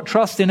 I will not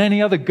trust in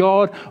any other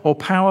God or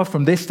power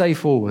from this day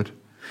forward.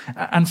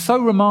 And so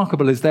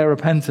remarkable is their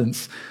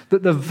repentance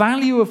that the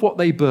value of what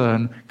they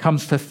burn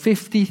comes to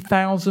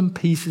 50,000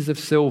 pieces of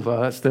silver.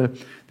 That's the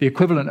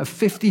equivalent of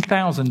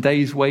 50,000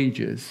 days'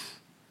 wages,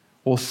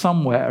 or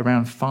somewhere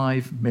around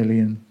 £5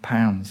 million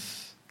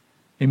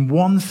in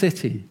one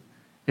city,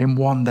 in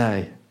one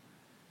day.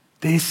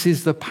 This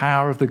is the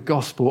power of the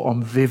gospel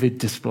on vivid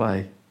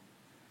display.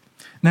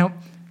 Now,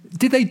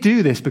 did they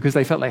do this because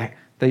they felt like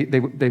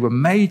they were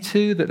made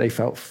to, that they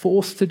felt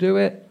forced to do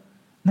it?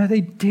 No,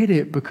 they did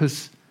it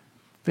because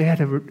they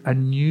had a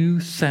new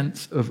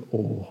sense of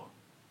awe.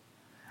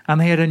 And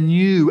they had a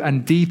new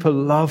and deeper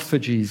love for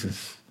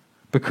Jesus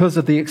because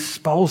of the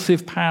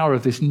expulsive power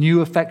of this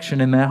new affection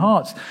in their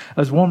hearts.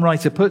 As one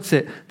writer puts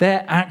it,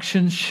 their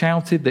actions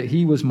shouted that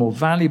he was more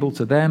valuable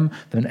to them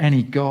than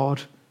any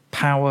god,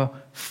 power,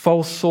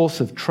 false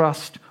source of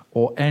trust,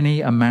 or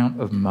any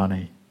amount of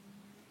money.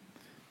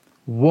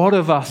 What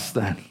of us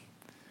then?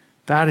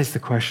 That is the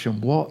question.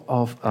 What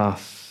of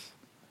us?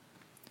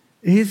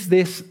 Is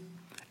this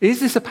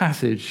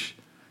passage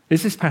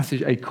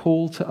a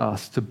call to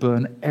us to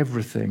burn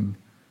everything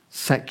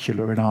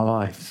secular in our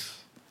lives?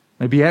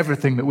 Maybe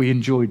everything that we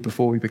enjoyed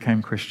before we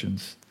became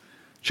Christians.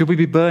 Should we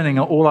be burning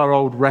all our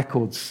old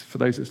records, for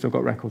those that still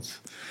got records?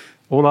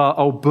 All our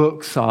old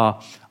books,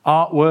 our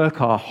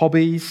artwork, our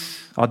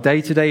hobbies, our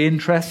day-to-day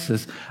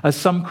interests, as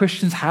some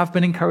Christians have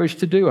been encouraged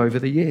to do over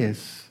the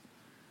years?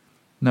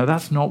 No,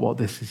 that's not what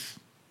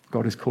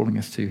God is calling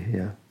us to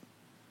here.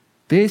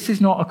 This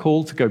is not a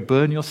call to go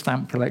burn your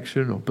stamp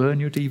collection or burn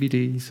your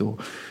DVDs or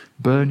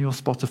burn your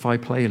Spotify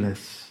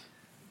playlists.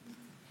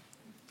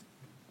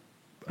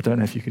 I don't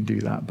know if you can do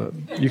that, but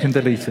you can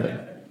delete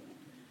it.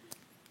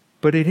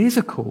 But it is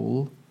a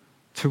call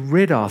to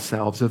rid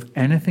ourselves of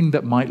anything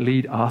that might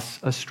lead us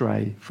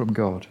astray from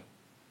God.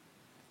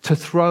 To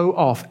throw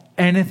off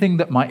anything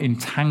that might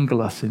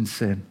entangle us in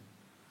sin.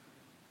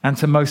 And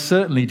to most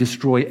certainly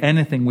destroy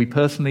anything we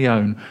personally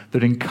own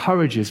that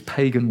encourages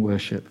pagan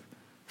worship,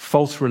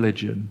 false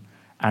religion,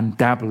 and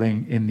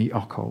dabbling in the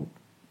occult.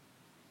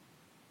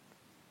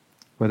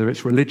 Whether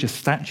it's religious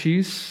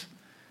statues,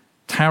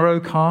 tarot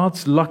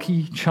cards,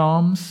 lucky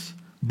charms,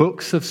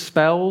 books of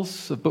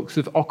spells, books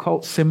of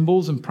occult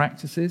symbols and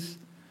practices,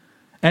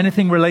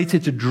 anything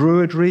related to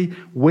druidry,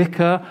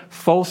 Wicca,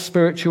 false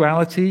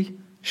spirituality,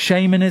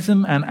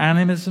 shamanism, and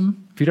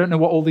animism. If you don't know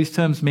what all these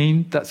terms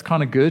mean, that's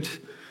kind of good.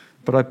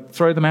 But I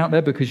throw them out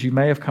there because you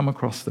may have come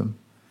across them.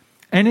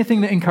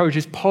 Anything that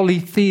encourages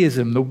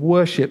polytheism, the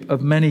worship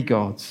of many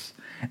gods.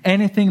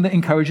 Anything that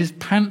encourages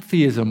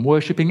pantheism,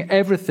 worshipping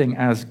everything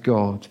as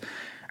God.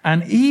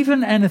 And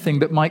even anything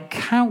that might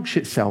couch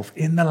itself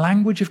in the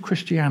language of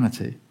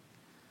Christianity,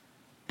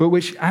 but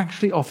which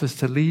actually offers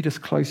to lead us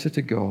closer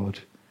to God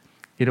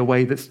in a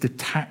way that's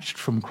detached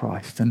from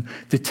Christ and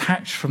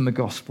detached from the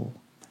gospel.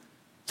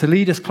 To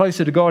lead us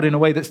closer to God in a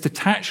way that's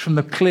detached from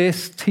the clear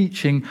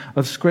teaching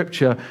of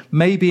Scripture,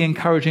 may be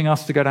encouraging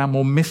us to go down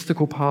more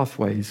mystical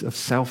pathways of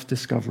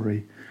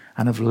self-discovery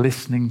and of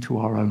listening to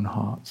our own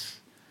hearts.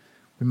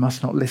 We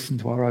must not listen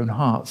to our own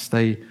hearts.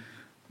 They're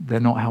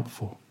not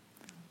helpful.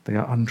 They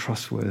are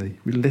untrustworthy.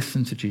 We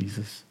listen to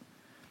Jesus.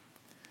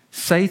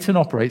 Satan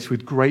operates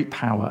with great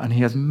power, and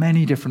he has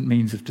many different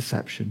means of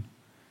deception.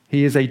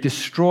 He is a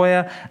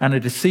destroyer and a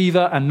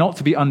deceiver, and not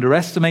to be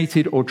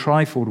underestimated or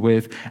trifled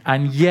with.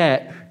 And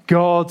yet,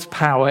 God's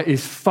power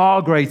is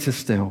far greater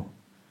still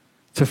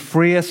to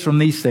free us from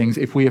these things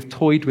if we have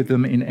toyed with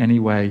them in any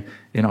way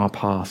in our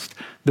past.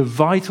 The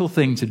vital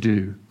thing to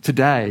do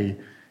today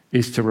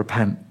is to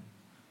repent,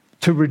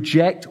 to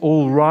reject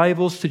all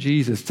rivals to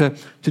Jesus, to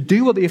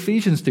do what the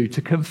Ephesians do,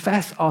 to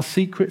confess our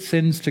secret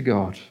sins to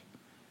God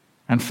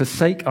and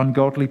forsake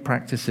ungodly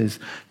practices,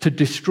 to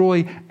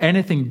destroy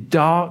anything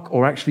dark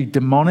or actually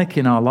demonic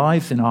in our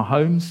lives, in our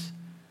homes,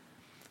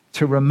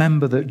 to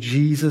remember that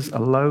Jesus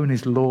alone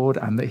is Lord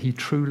and that he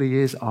truly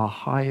is our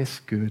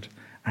highest good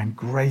and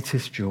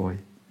greatest joy.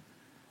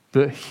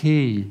 That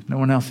he, no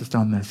one else has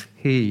done this,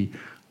 he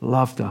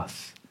loved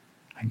us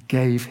and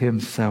gave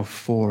himself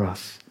for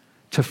us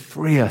to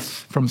free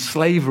us from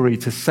slavery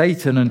to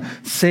Satan and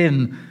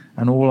sin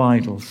and all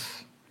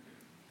idols.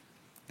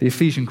 The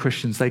Ephesian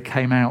Christians, they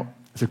came out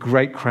as a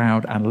great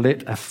crowd and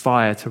lit a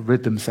fire to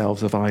rid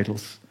themselves of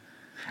idols.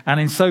 And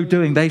in so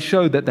doing, they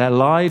showed that their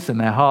lives and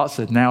their hearts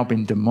had now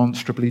been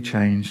demonstrably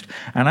changed.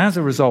 And as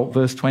a result,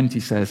 verse 20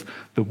 says,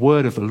 the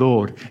word of the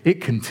Lord,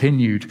 it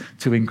continued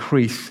to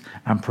increase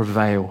and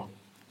prevail.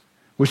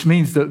 Which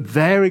means that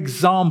their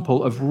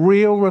example of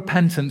real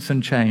repentance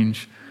and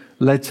change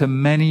led to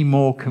many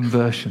more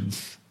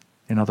conversions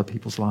in other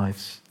people's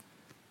lives.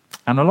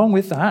 And along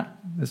with that,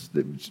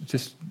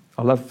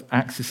 I love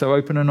Acts is so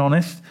open and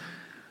honest,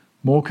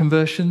 more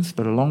conversions,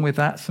 but along with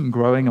that, some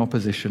growing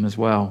opposition as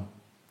well.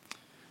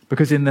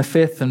 Because in the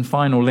fifth and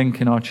final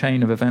link in our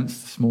chain of events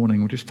this morning,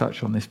 we'll just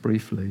touch on this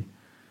briefly.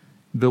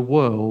 The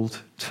world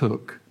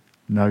took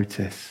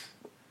notice.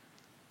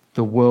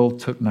 The world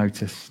took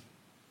notice.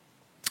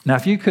 Now,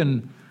 if you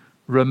can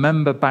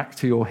remember back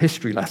to your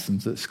history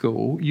lessons at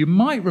school, you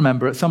might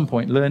remember at some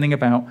point learning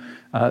about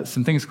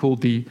some things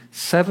called the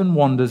 7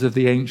 wonders of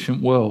the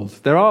ancient world.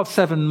 There are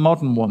 7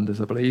 modern wonders,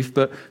 I believe,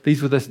 but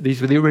these were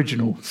the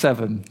original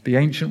 7, the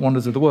ancient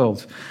wonders of the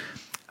world.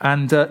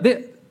 And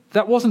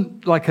that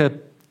wasn't like a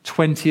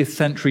 20th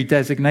century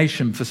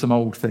designation for some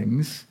old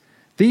things.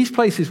 These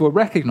places were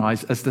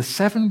recognized as the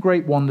 7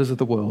 great wonders of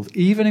the world,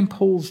 even in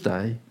Paul's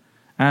day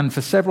and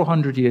for several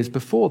hundred years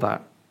before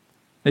that.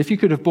 If you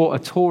could have bought a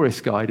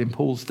tourist guide in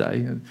Paul's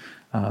day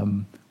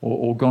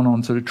or gone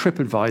on to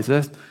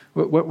TripAdvisor,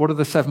 what are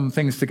the 7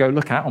 things to go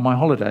look at on my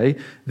holiday?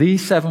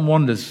 These 7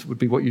 wonders would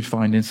be what you'd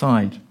find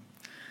inside.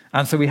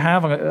 And so we've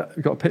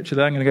got a picture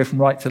there. I'm going to go from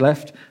right to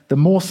left. The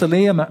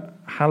Mausoleum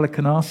at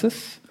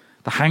Halicarnassus,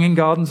 the Hanging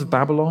Gardens of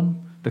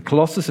Babylon, the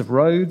Colossus of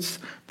Rhodes,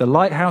 the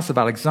Lighthouse of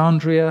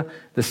Alexandria,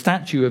 the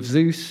statue of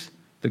Zeus,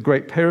 the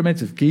Great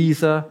Pyramids of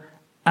Giza,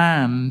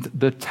 and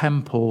the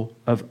Temple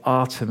of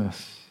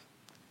Artemis.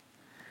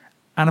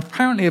 And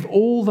apparently of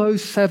all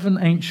those 7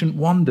 ancient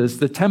wonders,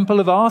 the Temple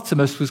of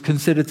Artemis was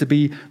considered to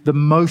be the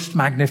most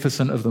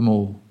magnificent of them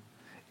all.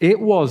 It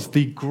was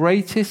the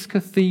greatest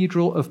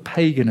cathedral of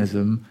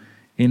paganism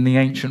in the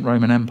ancient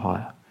Roman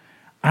Empire.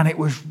 And it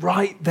was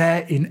right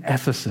there in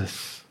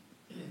Ephesus.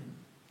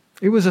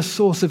 It was a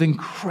source of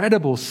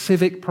incredible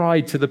civic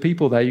pride to the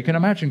people there. You can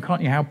imagine,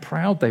 can't you, how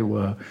proud they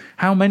were.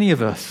 How many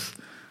of us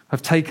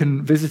have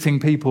taken visiting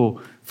people,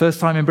 first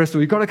time in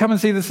Bristol, you've got to come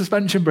and see the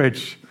suspension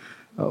bridge,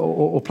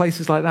 or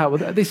places like that. Well,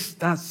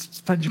 that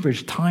suspension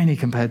bridge, tiny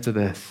compared to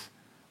this.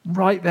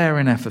 Right there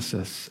in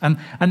Ephesus. And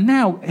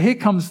now here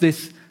comes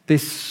this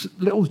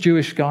little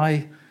Jewish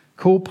guy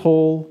called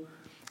Paul.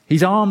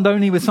 He's armed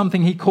only with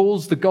something he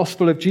calls the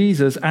gospel of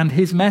Jesus, and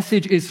his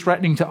message is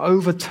threatening to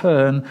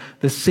overturn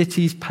the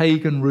city's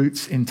pagan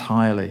roots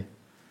entirely.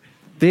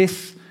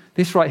 This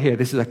right here,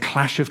 this is a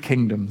clash of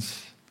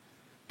kingdoms.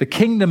 The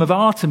kingdom of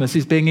Artemis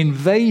is being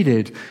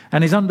invaded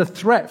and is under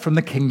threat from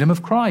the kingdom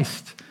of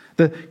Christ.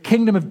 The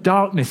kingdom of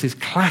darkness is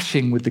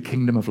clashing with the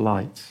kingdom of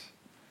light.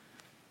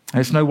 And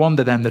it's no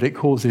wonder then that it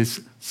causes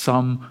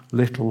some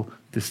little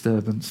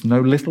disturbance, no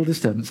little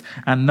disturbance,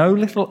 and no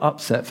little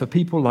upset for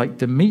people like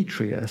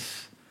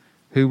Demetrius,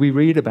 who we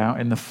read about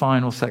in the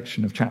final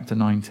section of chapter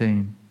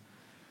 19.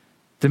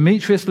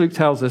 Demetrius, Luke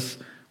tells us,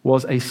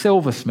 was a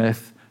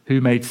silversmith who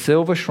made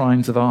silver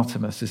shrines of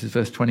Artemis, this is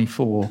verse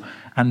 24,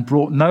 and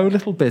brought no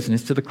little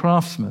business to the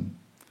craftsmen.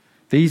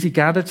 These he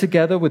gathered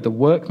together with the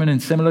workmen in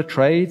similar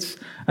trades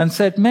and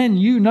said, "Men,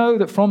 you know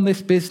that from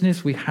this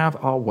business we have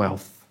our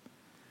wealth.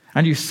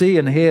 And you see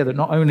and hear that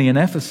not only in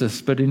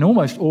Ephesus, but in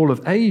almost all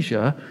of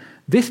Asia,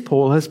 this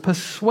Paul has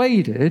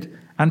persuaded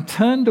and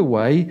turned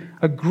away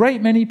a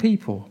great many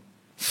people,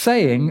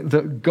 saying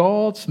that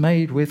gods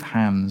made with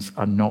hands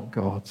are not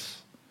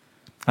gods.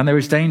 And there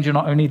is danger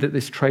not only that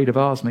this trade of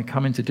ours may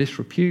come into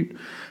disrepute,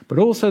 but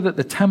also that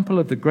the temple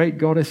of the great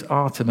goddess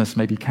Artemis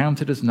may be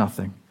counted as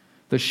nothing,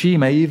 that she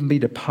may even be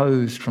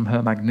deposed from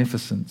her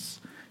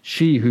magnificence,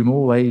 she whom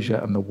all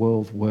Asia and the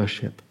world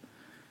worship."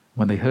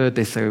 When they heard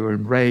this, they were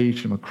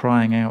enraged and were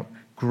crying out,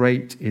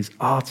 "Great is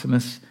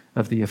Artemis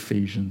of the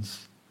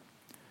Ephesians."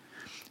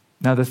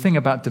 Now, the thing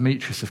about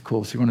Demetrius, of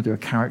course, you want to do a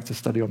character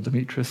study on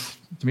Demetrius,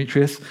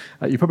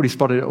 you probably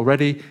spotted it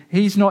already.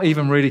 He's not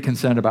even really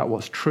concerned about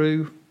what's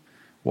true,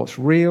 what's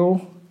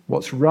real,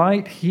 what's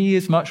right. He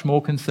is much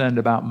more concerned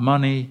about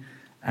money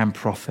and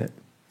profit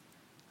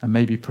and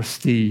maybe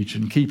prestige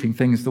and keeping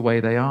things the way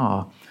they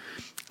are.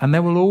 And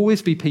there will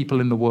always be people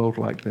in the world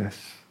like this.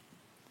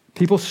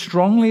 People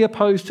strongly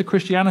opposed to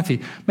Christianity,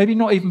 maybe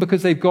not even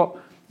because they've got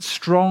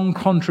strong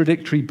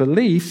contradictory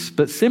beliefs,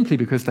 but simply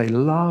because they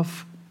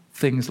love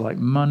things like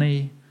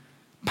money,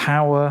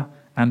 power,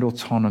 and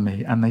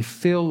autonomy, and they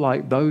feel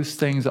like those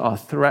things are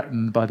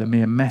threatened by the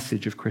mere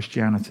message of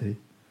Christianity.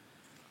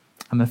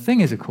 And the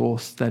thing is, of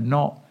course, they're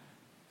not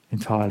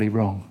entirely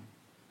wrong.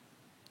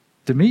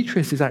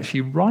 Demetrius is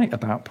actually right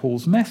about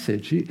Paul's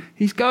message.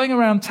 He's going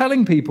around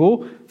telling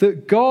people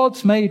that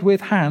gods made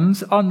with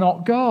hands are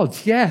not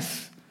gods.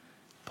 Yes,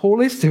 Paul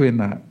is doing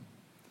that.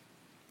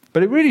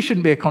 But it really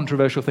shouldn't be a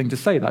controversial thing to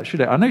say that, should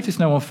it? I noticed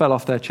no one fell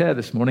off their chair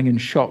this morning in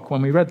shock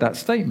when we read that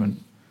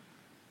statement.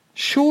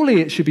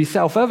 Surely it should be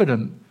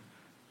self-evident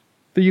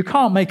that you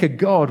can't make a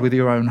god with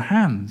your own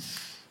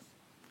hands.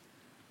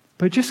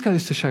 But it just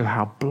goes to show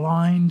how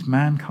blind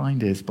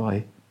mankind is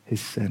by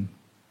his sin.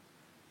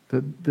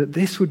 That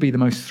this would be the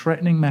most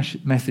threatening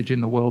message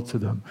in the world to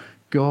them.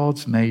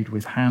 Gods made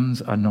with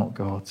hands are not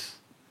gods.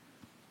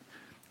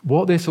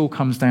 What this all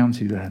comes down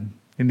to then,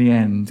 in the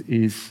end,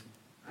 is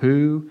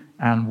who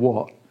and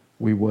what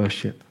we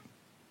worship.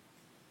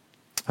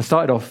 I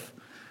started off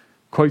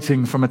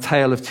quoting from a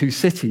tale of two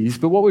cities,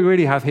 but what we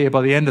really have here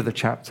by the end of the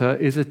chapter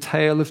is a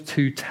tale of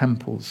two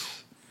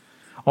temples.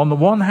 On the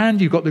one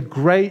hand, you've got the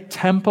great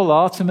temple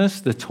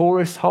Artemis, the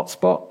tourist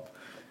hotspot,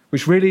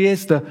 which really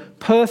is the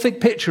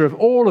perfect picture of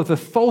all of the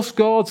false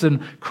gods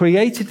and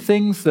created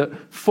things that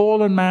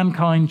fallen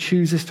mankind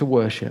chooses to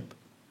worship.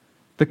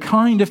 The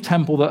kind of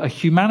temple that a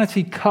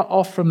humanity cut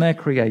off from their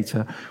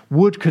creator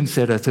would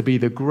consider to be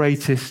the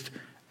greatest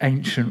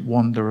ancient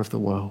wonder of the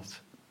world.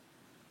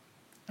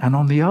 And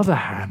on the other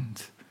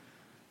hand,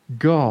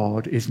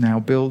 God is now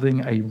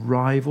building a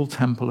rival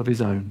temple of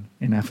his own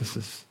in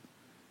Ephesus.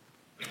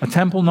 A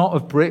temple not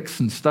of bricks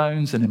and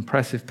stones and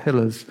impressive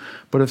pillars,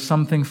 but of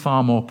something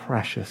far more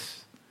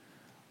precious,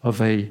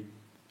 of a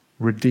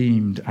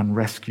redeemed and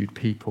rescued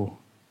people.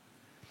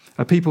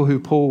 A people who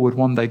Paul would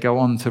one day go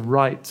on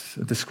to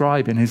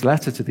describe in his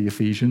letter to the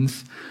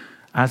Ephesians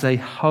as a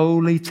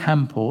holy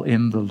temple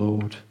in the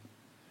Lord.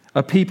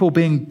 A people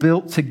being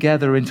built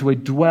together into a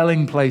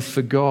dwelling place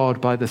for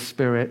God by the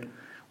Spirit,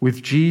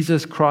 with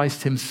Jesus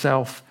Christ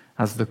himself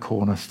as the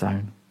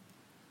cornerstone.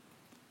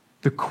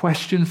 The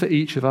question for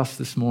each of us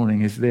this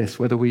morning is this: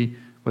 whether we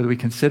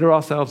consider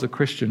ourselves a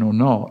Christian or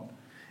not,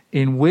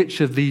 in which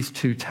of these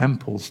two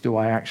temples do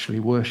I actually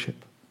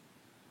worship?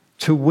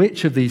 To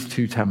which of these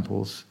two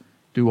temples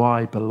do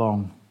I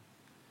belong?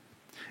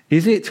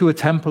 Is it to a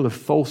temple of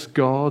false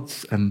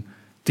gods and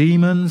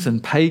demons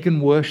and pagan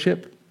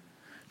worship?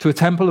 To a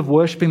temple of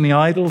worshipping the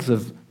idols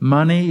of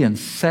money and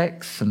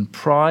sex and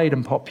pride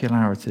and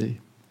popularity?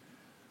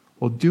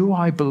 Or do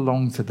I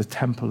belong to the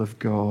temple of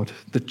God,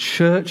 the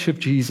church of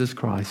Jesus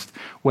Christ,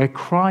 where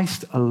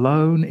Christ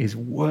alone is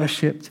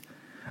worshipped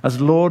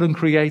as Lord and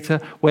Creator,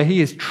 where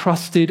he is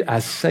trusted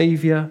as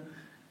Savior,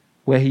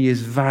 where he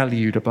is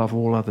valued above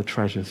all other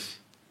treasures?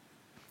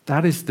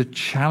 That is the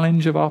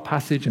challenge of our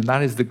passage, and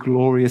that is the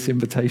glorious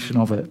invitation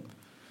of it,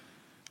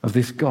 of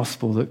this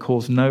gospel that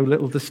caused no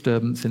little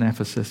disturbance in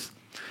Ephesus.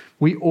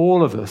 We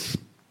all of us,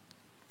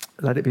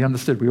 let it be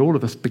understood, we all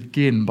of us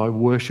begin by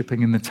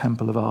worshipping in the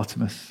temple of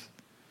Artemis,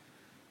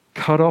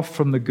 cut off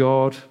from the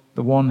God,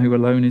 the one who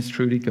alone is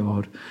truly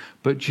God.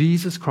 But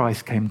Jesus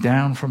Christ came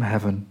down from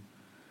heaven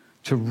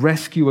to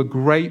rescue a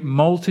great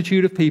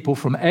multitude of people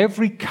from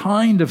every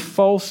kind of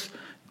false,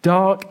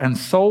 dark, and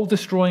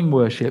soul-destroying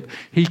worship.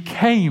 He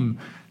came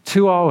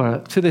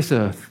to this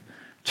earth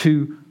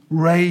to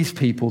raise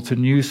people to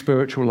new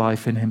spiritual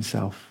life in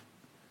himself,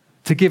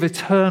 to give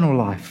eternal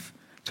life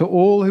to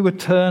all who would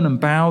turn and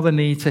bow the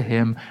knee to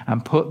him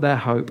and put their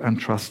hope and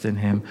trust in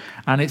him.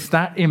 And it's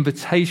that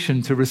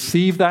invitation to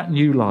receive that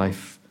new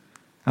life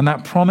and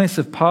that promise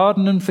of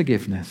pardon and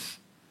forgiveness,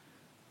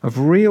 of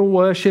real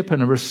worship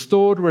and a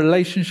restored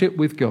relationship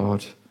with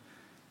God,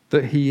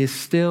 that he is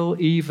still,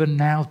 even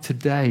now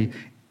today,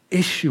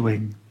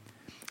 issuing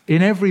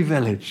in every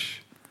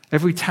village,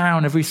 every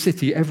town, every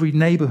city, every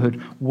neighborhood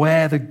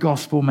where the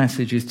gospel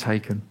message is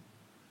taken.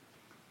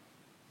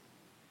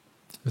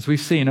 As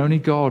we've seen, only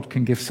God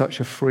can give such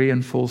a free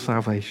and full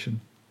salvation.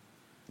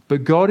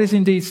 But God is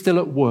indeed still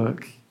at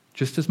work,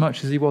 just as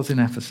much as he was in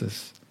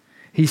Ephesus.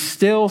 He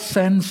still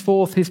sends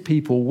forth his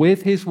people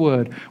with his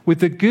word,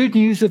 with the good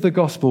news of the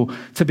gospel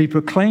to be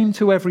proclaimed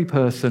to every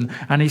person,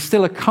 and he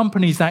still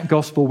accompanies that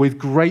gospel with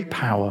great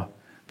power,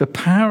 the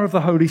power of the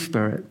Holy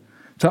Spirit,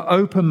 to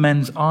open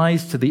men's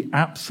eyes to the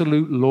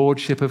absolute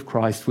lordship of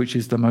Christ, which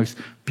is the most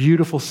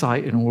beautiful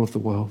sight in all of the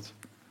world.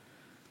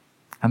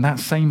 And that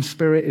same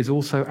Spirit is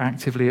also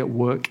actively at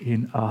work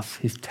in us,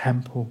 his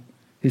temple,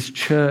 his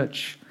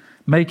church,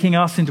 making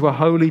us into a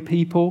holy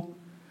people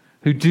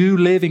who do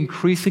live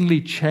increasingly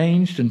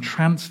changed and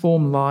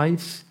transformed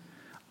lives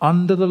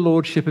under the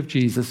lordship of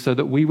Jesus, so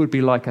that we would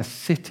be like a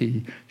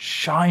city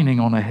shining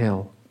on a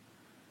hill,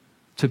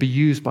 to be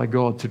used by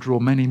God to draw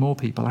many more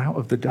people out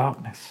of the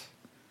darkness,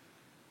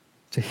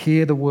 to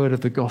hear the word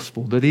of the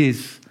gospel that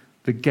is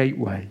the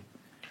gateway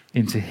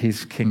into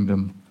his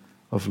kingdom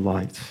of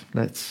light.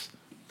 Let's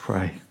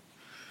pray.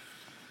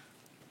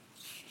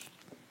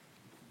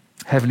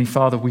 Heavenly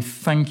Father, we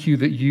thank you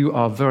that you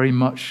are very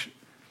much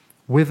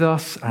with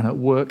us and at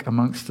work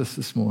amongst us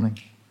this morning.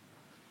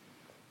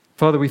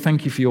 Father, we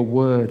thank you for your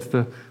word,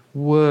 the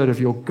word of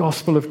your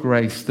gospel of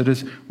grace that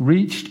has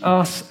reached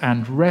us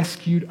and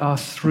rescued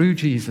us through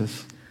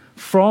Jesus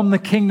from the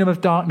kingdom of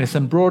darkness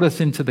and brought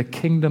us into the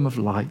kingdom of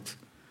light.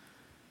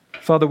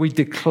 Father, we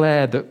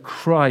declare that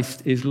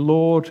Christ is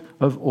Lord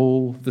of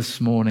all this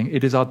morning.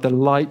 It is our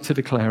delight to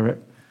declare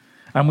it.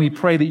 And we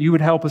pray that you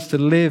would help us to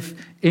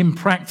live in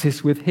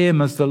practice with him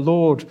as the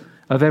Lord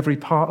of every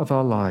part of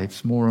our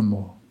lives more and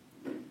more.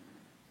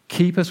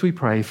 Keep us, we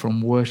pray,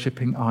 from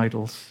worshipping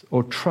idols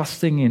or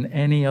trusting in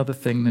any other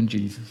thing than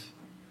Jesus.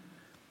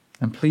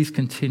 And please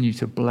continue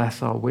to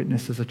bless our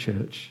witness as a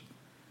church,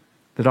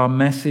 that our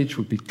message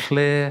would be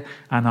clear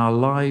and our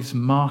lives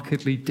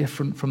markedly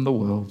different from the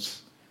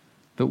world's,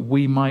 that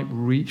we might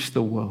reach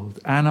the world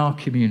and our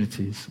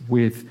communities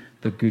with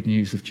the good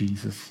news of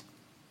Jesus.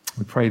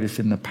 We pray this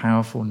in the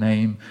powerful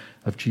name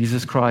of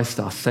Jesus Christ,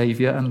 our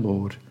Savior and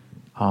Lord.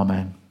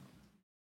 Amen.